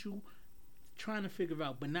compliment you, trying to figure it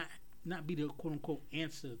out, but not be the quote unquote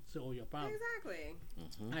answer to all your problems. Exactly.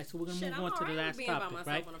 All right, so we're gonna Shit, move I'm on to the alright last with being by topic, myself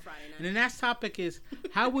right? on a Friday night. And the next topic is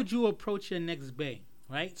how would you approach your next bae,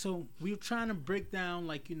 right? So we're trying to break down,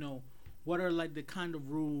 like, what are like the kind of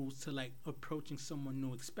rules to like approaching someone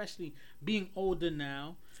new, especially being older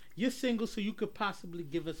now. You're single, so you could possibly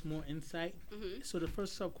give us more insight. Mm-hmm. So the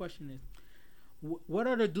first sub question is, what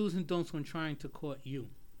are the do's and don'ts when trying to court you?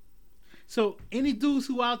 So any dudes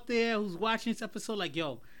who out there who's watching this episode, like,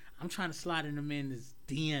 yo, I'm trying to slide in Amanda's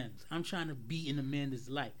DMs. I'm trying to be in Amanda's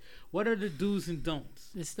life. What are the do's and don'ts?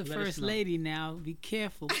 It's the Let us first know. lady now. Be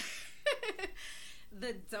careful.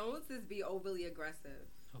 The don'ts is be overly aggressive.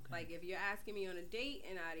 Okay. Like, if you're asking me on a date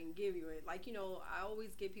and I didn't give you it, like, I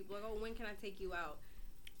always get people like, oh, when can I take you out?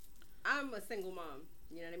 I'm a single mom,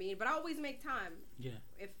 you know what I mean? But I always make time. Yeah.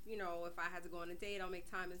 If I had to go on a date, I'll make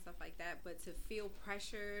time and stuff like that. But to feel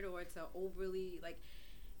pressured or to overly, like,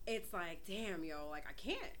 it's like, damn, yo, like, I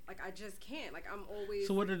can't. Like, I just can't. Like, I'm always...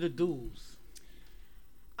 So what are the do's?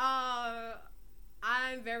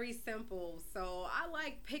 I'm very simple. So I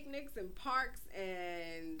like picnics and parks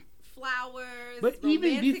and flowers, But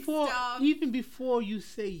even romantic stuff. before you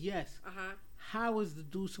say yes, Uh-huh. how is the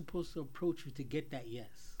dude supposed to approach you to get that yes?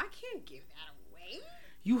 I can't give that away.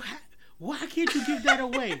 Why can't you give that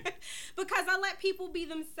away? Because I let people be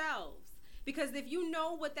themselves. Because if you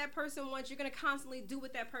know what that person wants, you're going to constantly do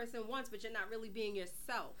what that person wants, but you're not really being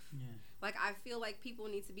yourself. Yeah. Like, I feel like people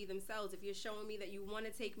need to be themselves. If you're showing me that you want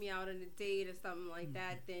to take me out on a date or something like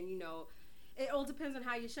that, then, it all depends on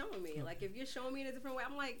how you're showing me. Like, if you're showing me in a different way,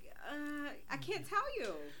 I'm like, I can't tell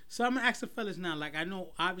you. So I'm going to ask the fellas now. Like, I know,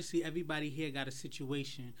 obviously, everybody here got a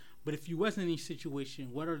situation. But if you wasn't in a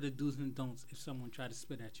situation, what are the do's and don'ts if someone tried to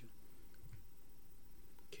spit at you?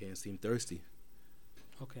 Can't seem thirsty.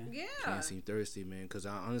 Okay. Yeah. Can't seem thirsty, man. Because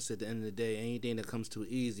honestly, at the end of the day, anything that comes too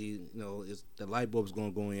easy, is the light bulb's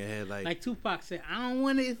gonna go in your head. Like Tupac said, I don't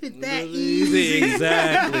want it if it's that easy. easy.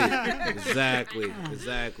 Exactly.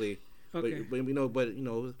 Okay. But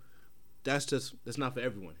that's not for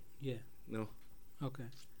everyone. Yeah. No. Okay.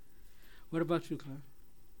 What about you, Claire?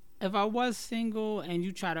 If I was single and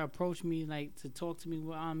you try to approach me, like, to talk to me,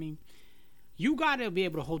 well, I mean, you got to be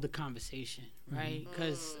able to hold the conversation, right?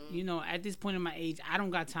 Because, at this point in my age, I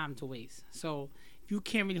don't got time to waste. So if you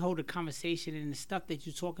can't really hold a conversation and the stuff that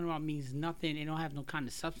you're talking about means nothing, it don't have no kind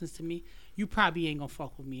of substance to me, you probably ain't going to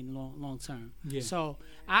fuck with me in the long term. Yeah. So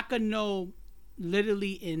I could know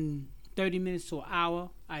literally in 30 minutes to an hour,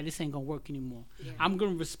 all right, this ain't going to work anymore. Yeah. I'm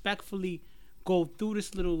going to respectfully go through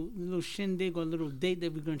this little shindig or little date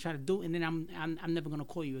that we're gonna try to do, and then I'm never gonna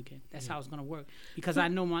call you again. That's how it's gonna work, because I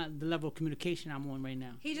know the level of communication I'm on right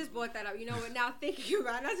now. He just brought that up. You know what? Now thinking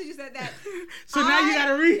about it, that's what you said that. So now you got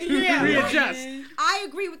to readjust. I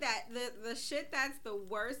agree with that. The shit that's the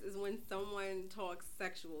worst is when someone talks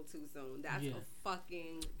sexual too soon. That's a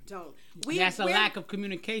fucking don't. That's a lack of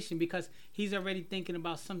communication, because he's already thinking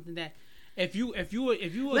about something that. If you Let we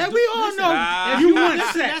all know if you want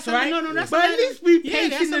sex, right? No, that's but a at least be yeah,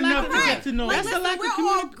 that's patient a lack enough of- to right. get to know. That's That's a lack of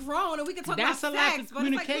we're all grown and we can talk That's a about lack sex, of but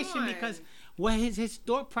it's like, communication, come on. because his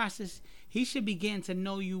thought process, he should begin to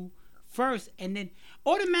know you first, and then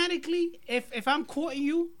automatically, if I'm courting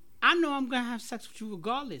you, I know I'm gonna have sex with you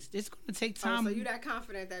regardless. It's gonna take time. So you that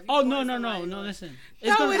confident that? If you Oh, court no! somebody, Listen,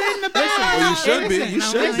 Throw it in the bag. Well, you should be. Listen, You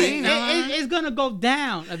should be. It's gonna go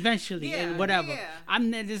down eventually, Yeah, and whatever. yeah.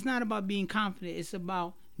 It's not about being confident. It's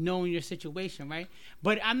about knowing your situation, right?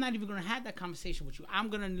 But I'm not even gonna have that conversation with you. I'm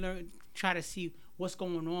gonna try to see what's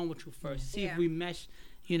going on with you first. See Yeah. if we mesh,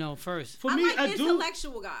 first. For I me, like a dude.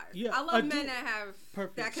 intellectual guys. Yeah, I a love dude- men that have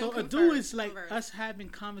Perfect. that can So a converse, dude is like converse. us having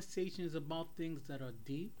conversations about things that are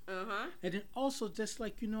deep. Uh-huh. And then also, just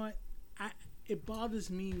like, it bothers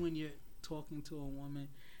me when you're talking to a woman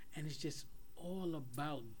and it's just all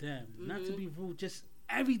about them. Not to be rude, just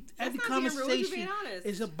every not being rude, conversation you're being honest.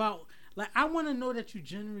 is about, like, I want to know that you're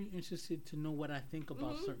genuinely interested to know what I think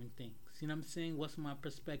about certain things. You know what I'm saying? What's my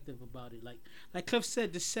perspective about it? Like Cliff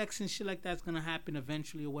said, the sex and shit like that's gonna happen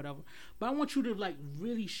eventually or whatever. But I want you to like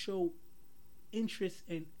really show interest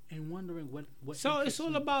and wondering what. So it's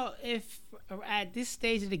all about, if at this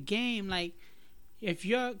stage of the game, like, if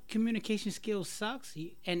your communication skills sucks,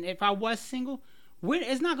 and if I was single,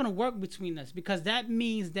 it's not gonna work between us, because that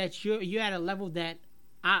means that you're at a level that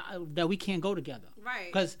we can't go together. Right.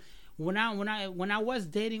 Because when I was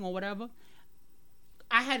dating or whatever,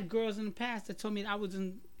 I had girls in the past that told me it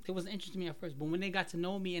wasn't interested in me at first, but when they got to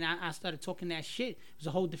know me and I started talking that shit, it was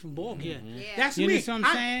a whole different ballgame. Yeah. That's You me. understand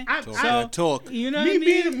what I'm saying? So talk. You know what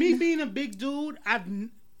me I mean? being a big dude,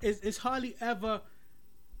 it's hardly ever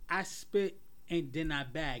I spit and then I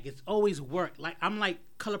bag. It's always work. Like, I'm like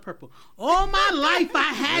Color Purple. All my life I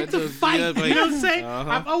had to fight. You know what I'm saying?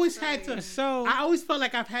 I've always had to. So I always felt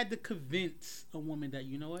like I've had to convince a woman that,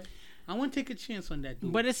 you know what, I want to take a chance on that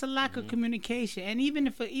dude. But it's a lack of communication, and even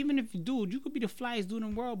if you dude, you could be the flyest dude in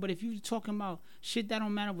the world, but if you talking about shit that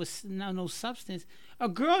don't matter with no substance, a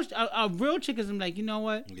real chick is like, you know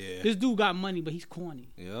what? Yeah. This dude got money, but he's corny.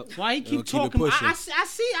 Yep. Why he keep Keep it talking? pushing. I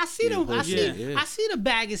see the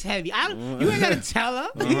bag is heavy. You ain't gotta tell her.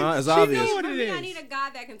 It's She obvious. know what For it me, is. I need a guy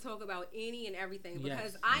that can talk about any and everything,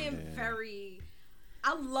 because Yes. I am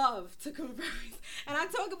I love to converse, and I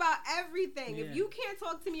talk about everything. Yeah. If you can't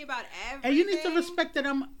talk to me about everything, And you need to respect that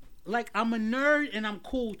I'm a nerd and I'm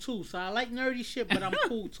cool too. So I like nerdy shit, but I'm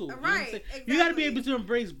cool too. You know what I'm Right, saying? You got to be exactly. able to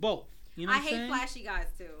embrace both. You know I what I'm hate saying? flashy guys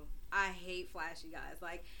too. I hate flashy guys.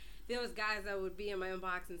 Like, there was guys that would be in my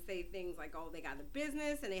inbox and say things like, "Oh, they got a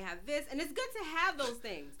business and they have this," and it's good to have those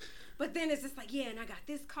things. But then it's just like, yeah, and I got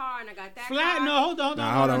this car and I got that car. No, hold on.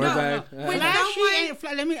 hold on, no, we're no. back. When Flashy someone-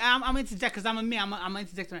 ain't let me. I'm interject because I'm a man. I'm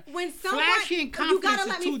interject right. When someone, Flashy and you confidence gotta is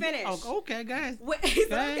let two. me finish. Oh, okay, guys. When,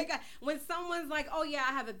 Okay. when someone's like, "Oh yeah,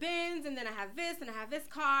 I have a Benz, and then I have this, and I have this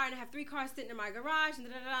car, and I have 3 cars sitting in my garage," and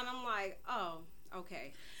and I'm like, "Oh,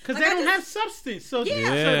 okay." Because Like, they I don't just- have substance. So, Yeah,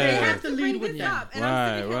 so Yeah. they have to bring lead with this that. up, and I'm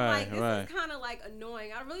sitting here Right, like, this right. is kind of like annoying.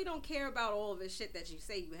 I really don't care about all of the shit that you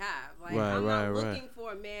say you have. Like, Right, I'm right, not right. looking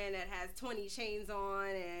for a man that has 20 chains on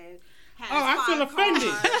and has Oh, I feel 5 offended.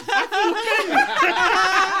 cars.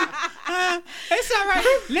 It's all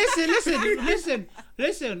right.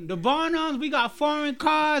 Listen. The Barnums, we got foreign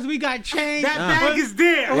cars, we got chains. That bag is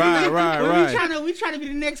there. Right. We trying to be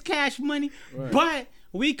the next Cash Money, but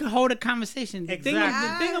we could hold a conversation. The thing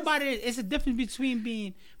Exactly. about it is, it's a difference between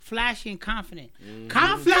being flashy and confident. Flashy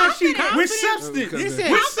Confidence. with substance.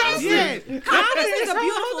 Listen, With substance. Confidence is a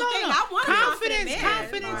beautiful thing. I want a confident man.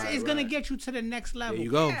 Confidence Right, is gonna right. get you to the next level. There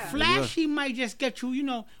you go. Yeah. Flashy might just get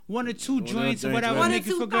you, 1 or 2 joints or joints, whatever, right. make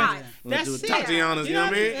you feel good. 1 or 2 That's it. Tatiana's, you know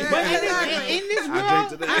what I mean? But Exactly. in this I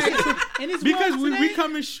world, drink today. in this Because world we today,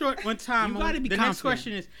 coming short one time. You gotta be the next confident.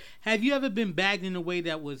 question is, have you ever been bagged in a way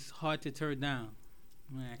that was hard to turn down?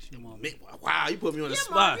 I'm gonna ask you more. Wow, you put me on the Yeah,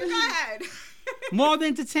 spot. Mark, go ahead. more than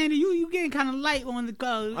entertaining, you getting kind of light on the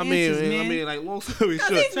I mean, answers, man. like, long story Because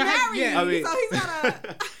short. he's married, yeah, I mean- so he's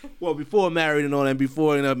gotta. Well, before married and all that, and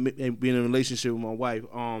before being in a relationship with my wife,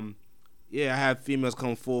 yeah, I have females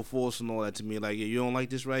come full force and all that to me. Like, yeah, you don't like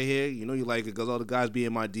this right here, you know you like it because all the guys be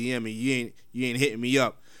in my DM and you ain't hitting me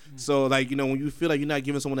up. So, like, when you feel like you're not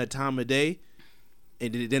giving someone that time of day,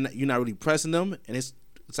 and then you're not really pressing them, and it's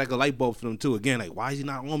like a light bulb for them too. Again, like, why is he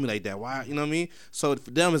not on me like that? Why, you know what I mean? So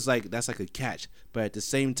for them, it's like that's like a catch. But at the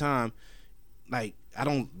same time, like,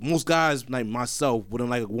 most guys like myself wouldn't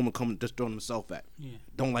like a woman coming just throwing himself at. Yeah.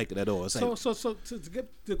 Don't like it at all. It's So, like, so to get,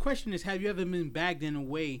 the question is, have you ever been bagged in a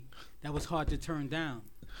way that was hard to turn down?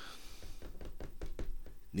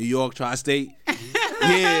 New York, tri-state.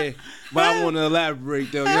 Yeah, but I want to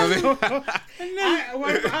elaborate though. You know what I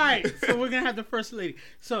mean? All right, so we're gonna have the first lady.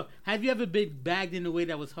 So, have you ever been bagged in a way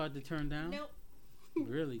that was hard to turn down? Nope.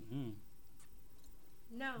 Really?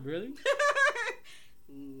 No. Really?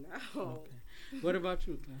 No. What about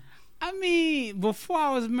you, Claire? I mean, before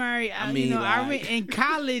I was married, I mean, like- in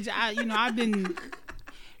college, I've been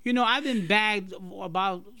bagged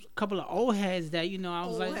about a couple of old heads that, I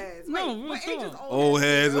was Old like, heads. no, Wait, real what age is talk. Old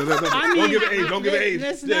heads. I mean, Don't give it age. Don't give it age.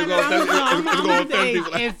 Listen, Yeah, no, I'm it's gonna gonna give the offend age.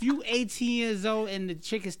 people. If you 18 years old and the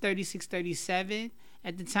chick is 36, 37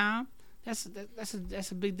 at the time, that's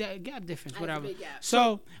a big gap difference, That's a whatever. big gap.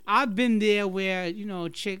 So I've been there where a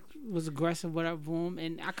chick was aggressive, whatever, boom,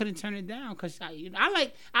 and I couldn't turn it down because I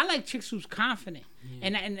like chicks who's confident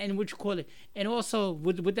and what you call it, and also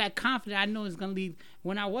with that confidence, I know it's gonna lead.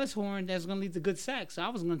 When I was horned, that's gonna lead to good sex, so I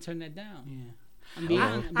was gonna turn that down. Yeah. I've been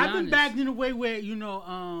honest. Bagged in a way where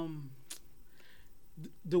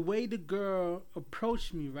the way the girl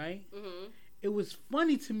approached me, right? Mm-hmm. It was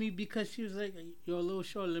funny to me because she was like, "You're a little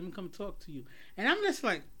short. Let me come talk to you." And I'm just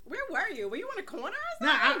like, "Where were you? Were you in a corner or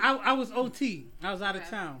something?" Nah, I was OT. I was out of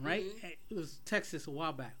town, right? Mm-hmm. It was Texas a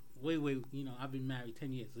while back. Way, I've been married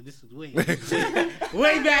 10 years, so this is way back in the day,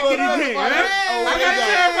 right?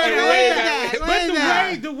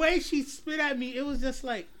 But the way she spit at me, it was just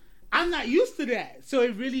like, I'm not used to that. So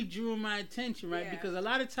it really drew my attention, right? Yeah. Because a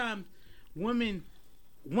lot of times women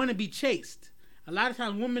want to be chased. A lot of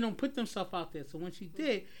times women don't put themselves out there. So when she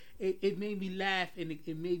did, it made me laugh and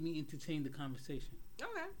it made me entertain the conversation.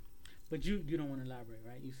 Okay. But you don't want to elaborate,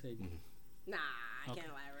 right? You said... Nah, I can't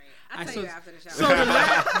elaborate. I'll tell you after the show. So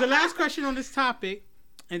the last question on this topic,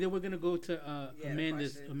 and then we're going to go to Amanda.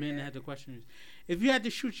 Amanda had the question. If you had to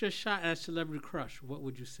shoot your shot at a celebrity crush, what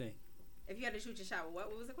would you say? If you had to shoot your shot, what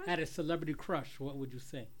was the question? At a celebrity crush, what would you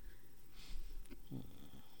say?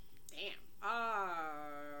 Damn.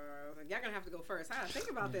 Y'all going to have to go first. I got to think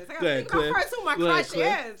about this. I got to think about first who my crush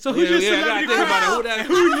is. So who's your celebrity crush?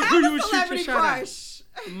 Who you would shoot your shot at?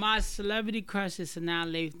 My celebrity crush is Sanaa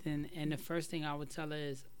Lathan, and the first thing I would tell her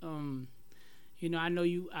is, I know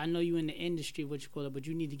you in the industry, what you call it, but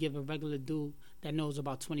you need to give a regular dude that knows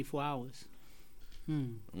about 24 hours.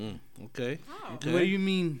 Okay. Oh. Okay. What do you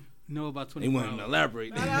mean know about 24 hours? He wanted to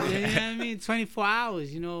elaborate. You know what I mean? 24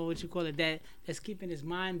 hours, what you call it, that's keeping his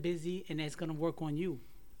mind busy and that's going to work on you.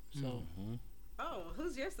 So. Mm-hmm. Oh,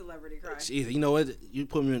 who's your celebrity crush? Jeez, you know what? You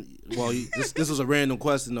put me in. Well, this was a random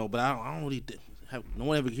question though, but I don't really have. No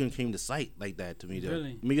one ever came to sight like that to me. Though.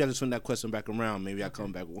 Really? Maybe I just turn that question back around. Maybe I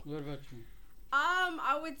come back. What about you?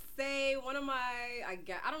 I would say one of my. I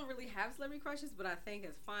don't really have celebrity crushes, but I think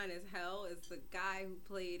is fine as hell is the guy who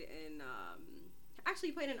played in. Actually,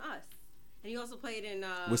 he played in Us, and he also played in.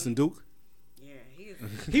 Winston Duke. Yeah,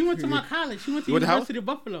 he went to my college. He went to University of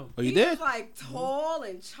Buffalo. Oh, you did? He was like tall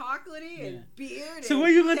and chocolatey and beard. So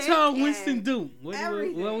what you gonna tell Winston Duke? What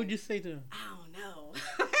would you say to him? I don't know.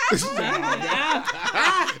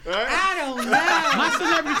 I don't know. My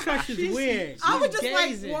celebrity crush is weird. I would just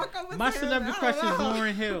walk up with my celebrity crush is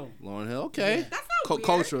Lauryn Hill. Lauryn Hill, okay. Yeah. That's not weird.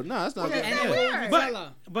 Cultural. No, that's not weird.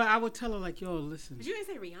 But I would tell her like, yo, listen. But you didn't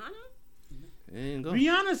say Rihanna?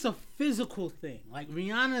 Rihanna's a physical thing. Like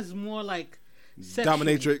Rihanna's more like sexual.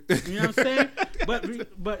 Dominatrix. You know what I'm saying?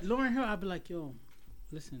 But Lauryn Hill, I'd be like, yo,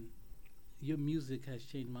 listen, your music has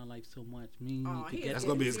changed my life so much. That's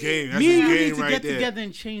gonna be his game. That's his game need to right get there. together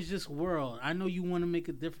and change this world. I know you want to make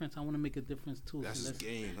a difference. I want to make a difference too. That's his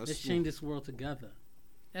game. Let's change this world together.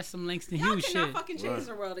 That's some Langston Y'all Hughes shit. Y'all cannot fucking change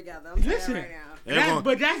the world together. I'm telling you right now.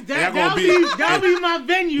 That'll be my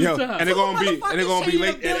venue to her. And they're gonna be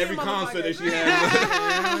late at every concert that she has.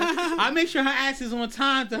 I make sure her ass is on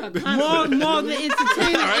time to her concert. More than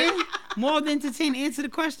entertaining. More than entertaining. Answer the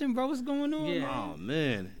question, bro. What's going on? Yeah. Oh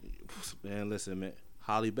man, listen, man.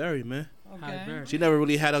 Halle Berry, man. Okay. She never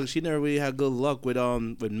really had good luck with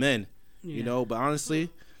men, But honestly,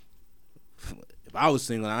 if I was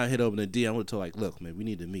single and I hit up in the DM, I would tell like, look, man, we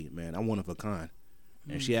need to meet, man. I'm one of a kind.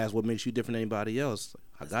 And she asked, what makes you different than anybody else?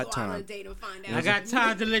 I got time. I got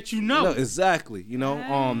time to let you know. Exactly. It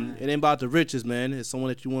ain't about the riches, man. It's someone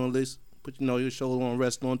that you want to listen. Put your shoulder on,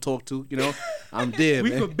 rest on, talk to. I'm dead.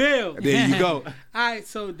 We could build. There you go. All right,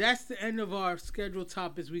 so that's the end of our scheduled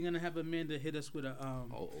topics. We're gonna have Amanda hit us with a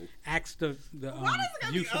ask the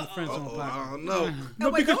youth from the friend zone podcast. I don't know.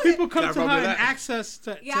 No, because people come to her and ask us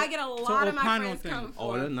to. Yeah, I get a lot of my friends come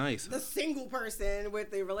for they're nice. The single person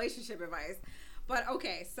with the relationship advice. But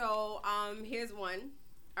okay, so here's one.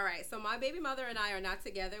 All right, so my baby mother and I are not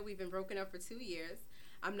together. We've been broken up for 2 years.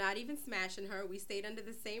 I'm not even smashing her. We stayed under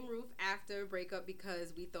the same roof after breakup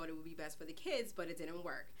because we thought it would be best for the kids, but it didn't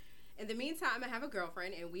work. In the meantime, I have a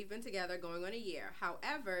girlfriend, and we've been together going on a year.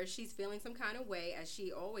 However, she's feeling some kind of way, as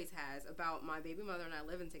she always has, about my baby mother and I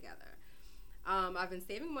living together. I've been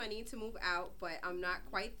saving money to move out, but I'm not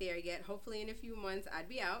quite there yet. Hopefully in a few months, I'd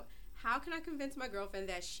be out. How can I convince my girlfriend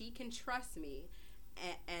that she can trust me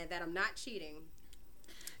and that I'm not cheating?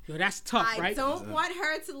 Yo, that's tough, right? I don't want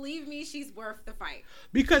her to leave me. She's worth the fight.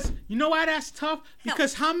 Because, you know why that's tough?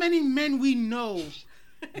 Because how many men we know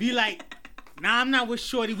be like, nah, I'm not with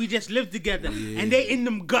Shorty. We just live together. Yeah. And they in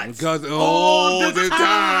them guts. All the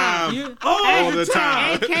time. All the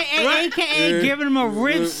time. AKA giving them a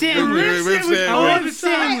rib sandwich. A rib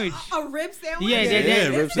sandwich.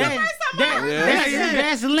 Yeah, That's the first time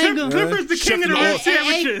That's lingo. Clifford's the king of the rib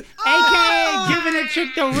sandwiches. AKA giving a chick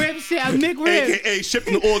the rib sandwich, McRib. AKA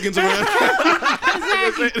shifting the organs around.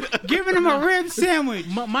 Exactly. Giving him a rib sandwich.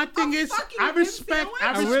 My thing is, I rib respect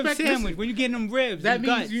A rib this- sandwich. When you getting them ribs, That them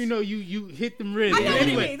means guts. you hit them ribs. I know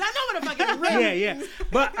Anyway. what it means. I know what a fucking rib Yeah.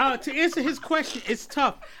 But to answer his question, it's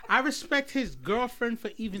tough. I respect his girlfriend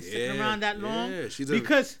for even sitting Yeah, around that long yeah, she's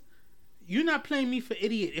because you're not playing me for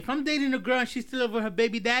idiot. If I'm dating a girl and she's still over her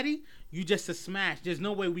baby daddy, you just a smash. There's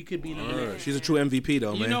no way we could be in a relationship. She's a true MVP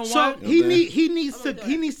though, man. You know So what? he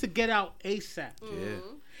Okay. needs to get out ASAP. Yeah.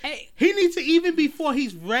 Hey, He needs to, even before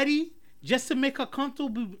he's ready, just to make her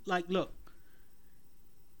comfortable. Like, look,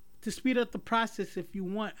 to speed up the process, if you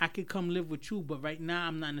want, I could come live with you. But right now,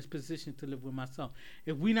 I'm not in this position to live with myself.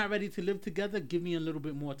 If we're not ready to live together, give me a little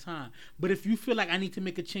bit more time. But if you feel like I need to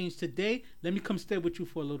make a change today, let me come stay with you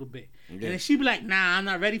for a little bit. Yeah. And if she be like, nah, I'm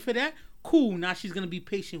not ready for that, cool. Now she's going to be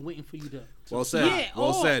patient waiting for you to. Well said. yeah,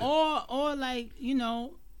 well said. or like, you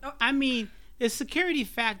know, I mean, the security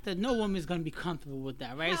factor, no woman's gonna be comfortable with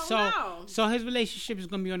that, right? Hell no. So his relationship is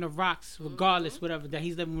gonna be on the rocks, regardless, whatever, that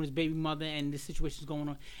he's living with his baby mother and this situation's going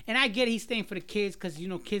on. And I get it, he's staying for the kids because, you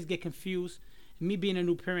know, kids get confused. Me being a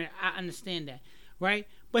new parent, I understand that, right?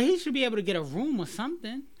 But he should be able to get a room or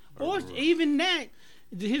something. Or even that,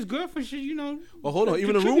 his girlfriend should, you know. Well, hold on.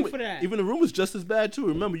 Even the contribute room, for that. even the room is just as bad too.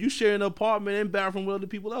 Remember, you sharing an apartment and bathroom with other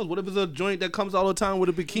people else. What if it's a joint that comes all the time with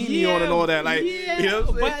a bikini on and all that? Like, yeah, you know what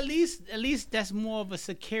I'm but saying? at least that's more of a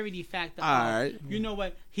security factor. All right. You know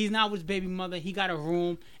what? He's not with his baby mother. He got a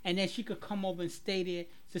room, and then she could come over and stay there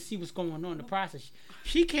to see what's going on in the process.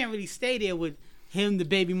 She can't really stay there with him, the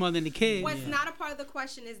baby mother, and the kid. What's not a part of the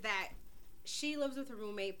question is that she lives with her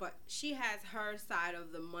roommate, but she has her side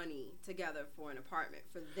of the money together for an apartment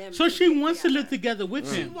for them. So to she get wants to live together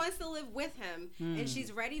with She him. wants to live with him, and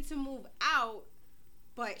she's ready to move out,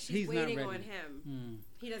 but she's He's not waiting ready. on him.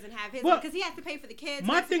 He doesn't have his Well, because he has to pay for the kids. he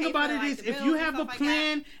My has to thing pay about for, it like, is, the if bills you and have a stuff like that.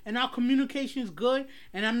 plan and our communication's good,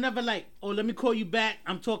 and I'm never like, oh, let me call you back.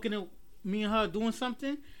 I'm talking to me and her doing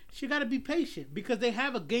something. She got to be patient because they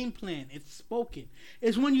have a game plan. It's spoken.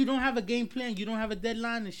 It's when you don't have a game plan, you don't have a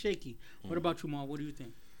deadline, it's shaky. What about you, Ma? What do you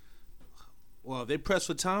think? Well, if they press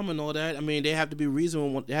for time and all that, I mean, they have to be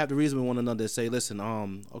reasonable. They have to reason with one another. Say, listen,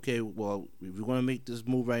 okay, well, if we're gonna make this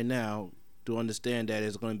move right now, to understand that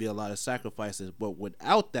there's going to be a lot of sacrifices. But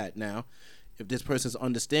without that, now, if this person's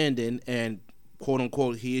understanding and quote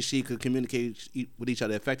unquote he or she could communicate with each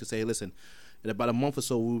other effectively, say, listen, in about a month or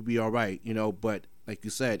so we'll be all right, you know. But like you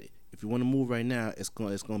said, if you want to move right now, it's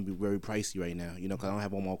going to be very pricey right now, you know, because I don't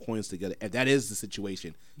have all my coins together. If that is the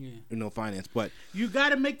situation, Yeah. you know, finance. But You got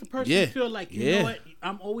to make the person Yeah. feel like, you Yeah. know what,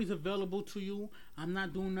 I'm always available to you. I'm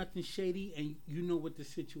not doing nothing shady, and you know what the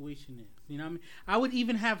situation is. You know what I mean? I would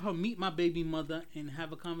even have her meet my baby mother and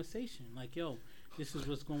have a conversation. Like, yo, this is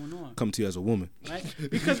what's going on. come to you as a woman. Right?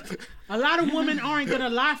 Because a lot of women aren't going to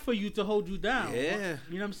lie for you to hold you down. Yeah.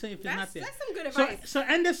 You know what I'm saying? If it's not there. That's some good So, advice. so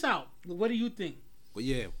end this out. What do you think? But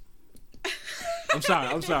yeah. I'm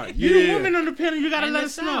sorry. You're the woman on the panel. You got to let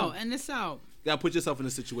us know. And it's out. You gotta put yourself in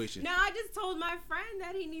a situation. No, I just told my friend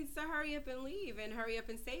that he needs to hurry up and leave and hurry up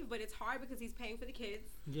and save, but it's hard because he's paying for the kids.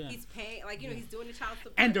 Yeah. He's paying, like, you know, he's doing the child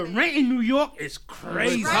support. And the thing. rent in New York is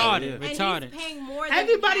crazy. Retarded. Yeah. And Retarded. he's paying more than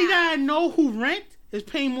Everybody we that I have. know who rent is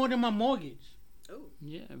paying more than my mortgage. Ooh.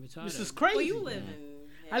 Yeah, retarded. This is crazy. Well, you live in.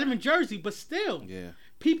 I live in Jersey, but still, Yeah.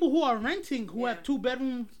 people who are renting who Yeah. have two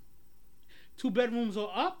bedrooms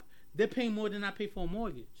or up, they're paying more than I pay for a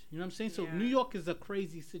mortgage. You know what I'm saying? So Yeah. New York is a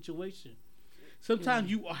crazy situation. Sometimes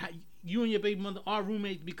you and your baby mother are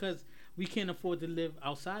roommates because we can't afford to live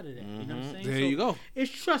outside of that. You know what I'm saying? There you go. It's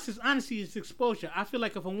trust, it's honesty, it's exposure. I feel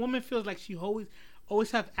like if a woman feels like she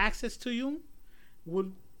always have access to you,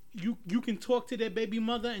 you can talk to their baby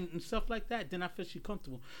mother and stuff like that, then I feel she's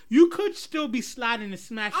comfortable. You could still be sliding and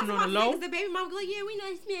smashing Also, on the low. the baby mom go like, yeah, we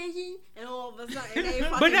not smashing, and all of a sudden they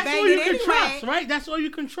fucking But that's bang all you it can anyway. trust, right? That's all you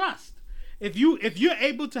can trust. If you're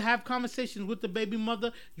able to have conversations with the baby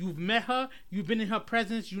mother, you've met her, you've been in her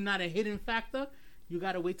presence, you're not a hidden factor, you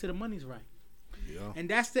gotta wait till the money's right. Yeah. And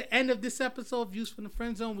that's the end of this episode of Views from the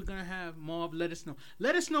Friend Zone. We're gonna have Marv let us know.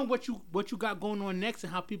 Let us know what you got going on next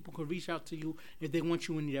and how people can reach out to you if they want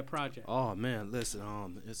you in their project. Oh man, listen.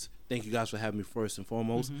 Thank you guys for having me first and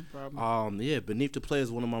foremost. Problem. Yeah, Beneath the Play is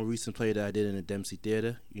one of my recent plays that I did in the Dempsey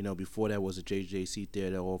Theater. You know, before that was a JJC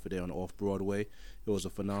Theater over there on Off Broadway. It was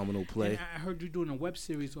a phenomenal play. And I heard you doing a web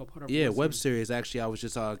series or part of Yeah, web series. Actually, I was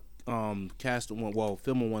just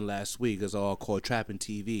filming one last week. It's all called Trapping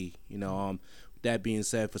TV. You know, that being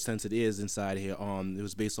said, for since it is inside here, it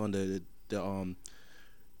was based on the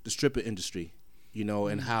stripper industry. You know,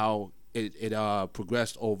 and how it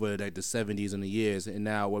progressed over like the 70s and the years, and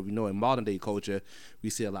now what we know in modern day culture, we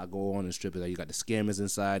see a lot go on in strippers. Like you got the scammers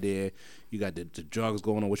inside there, you got the drugs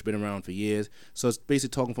going on, which been around for years. So it's basically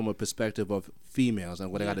talking from a perspective of females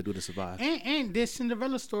and what they got to do to survive. And there's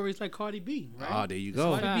Cinderella stories like Cardi B, right? Oh, there you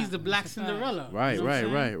go. Cardi B's the Black Cinderella. Right, you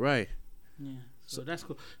know right. Yeah, so that's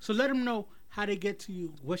cool. So let them know how they get to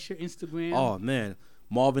you. What's your Instagram? Oh man,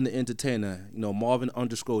 Marvin the Entertainer. You know,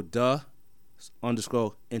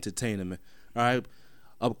 Marvin_the_entertainer, man. All right,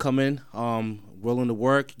 upcoming, willing to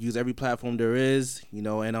work, use every platform there is, you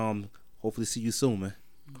know, and hopefully see you soon, man.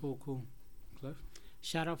 Cool. Cliff?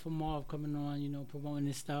 Shout out for Marv coming on, you know, promoting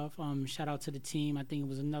this stuff. Shout out to the team. I think it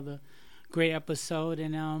was another great episode,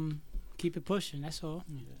 and keep it pushing. That's all.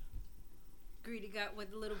 Yeah. Greedy gut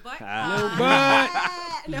with the little butt. Little butt.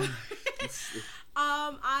 No.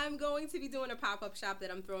 I'm going to be doing a pop-up shop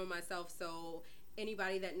that I'm throwing myself, so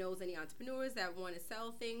anybody that knows any entrepreneurs that want to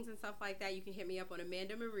sell things and stuff like that, you can hit me up on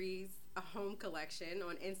Amanda Marie's Home Collection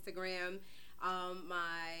on Instagram.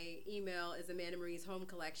 My email is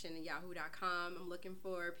amandamarieshomecollection@yahoo.com. I'm looking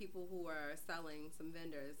for people who are selling, some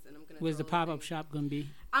vendors, and I'm gonna. Where's the pop-up shop gonna be?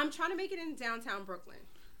 I'm trying to make it in downtown Brooklyn.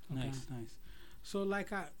 Okay. Nice. So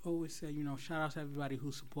like I always say, you know, shout out to everybody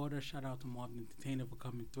who support us. Shout out to Marvin Entertainer for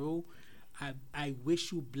coming through. I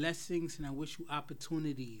wish you blessings and I wish you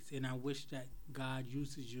opportunities, and I wish that God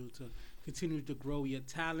uses you to continue to grow your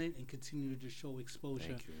talent and continue to show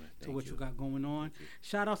exposure to what you got going on.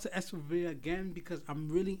 Shout out to S. Revere again, because I'm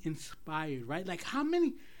really inspired, right? Like how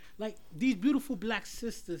many, like these beautiful black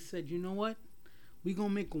sisters said, you know what? We gonna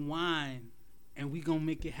make wine and we gonna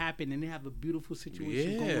make it happen, and they have a beautiful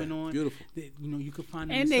situation going on. Beautiful. That, you know, you can find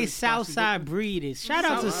them. And they Southside breeders. Shout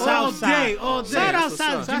out to Southside. All day. Shout out to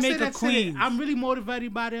So Jamaica Queens. I'm really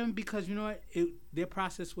motivated by them because you know what? Their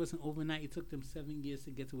process wasn't overnight. It took them 7 years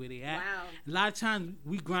to get to where they at. Wow. A lot of times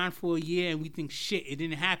we grind for a year and we think shit, it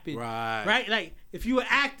didn't happen. Right. Like if you an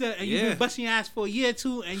actor and you've been busting your ass for a year or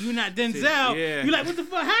two and you're not Denzel, you're like, what the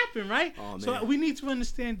fuck happened, right? Oh, so we need to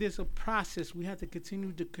understand there's a process. We have to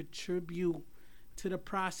continue to contribute to the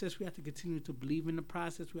process. We have to continue to believe in the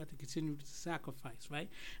process. We have to continue to sacrifice, right?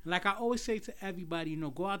 And like I always say to everybody, you know,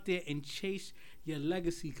 go out there and chase your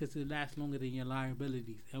legacy because it lasts longer than your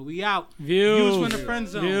liabilities. And we out. Views from the friend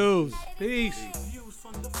zone. Views. Peace. Views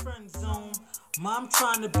from the friend zone. I'm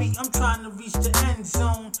trying to reach the end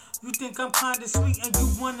zone. You think I'm kinda sweet and you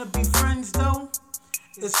wanna be friends though?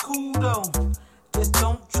 It's cool though. Just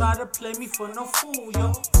don't try to play me for no fool,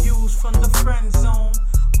 yo. Views from the friend zone.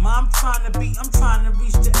 I'm trying to reach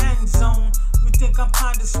the end zone. You think I'm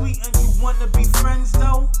kinda sweet and you wanna be friends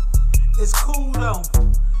though? It's cool though.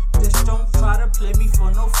 Just don't try to play me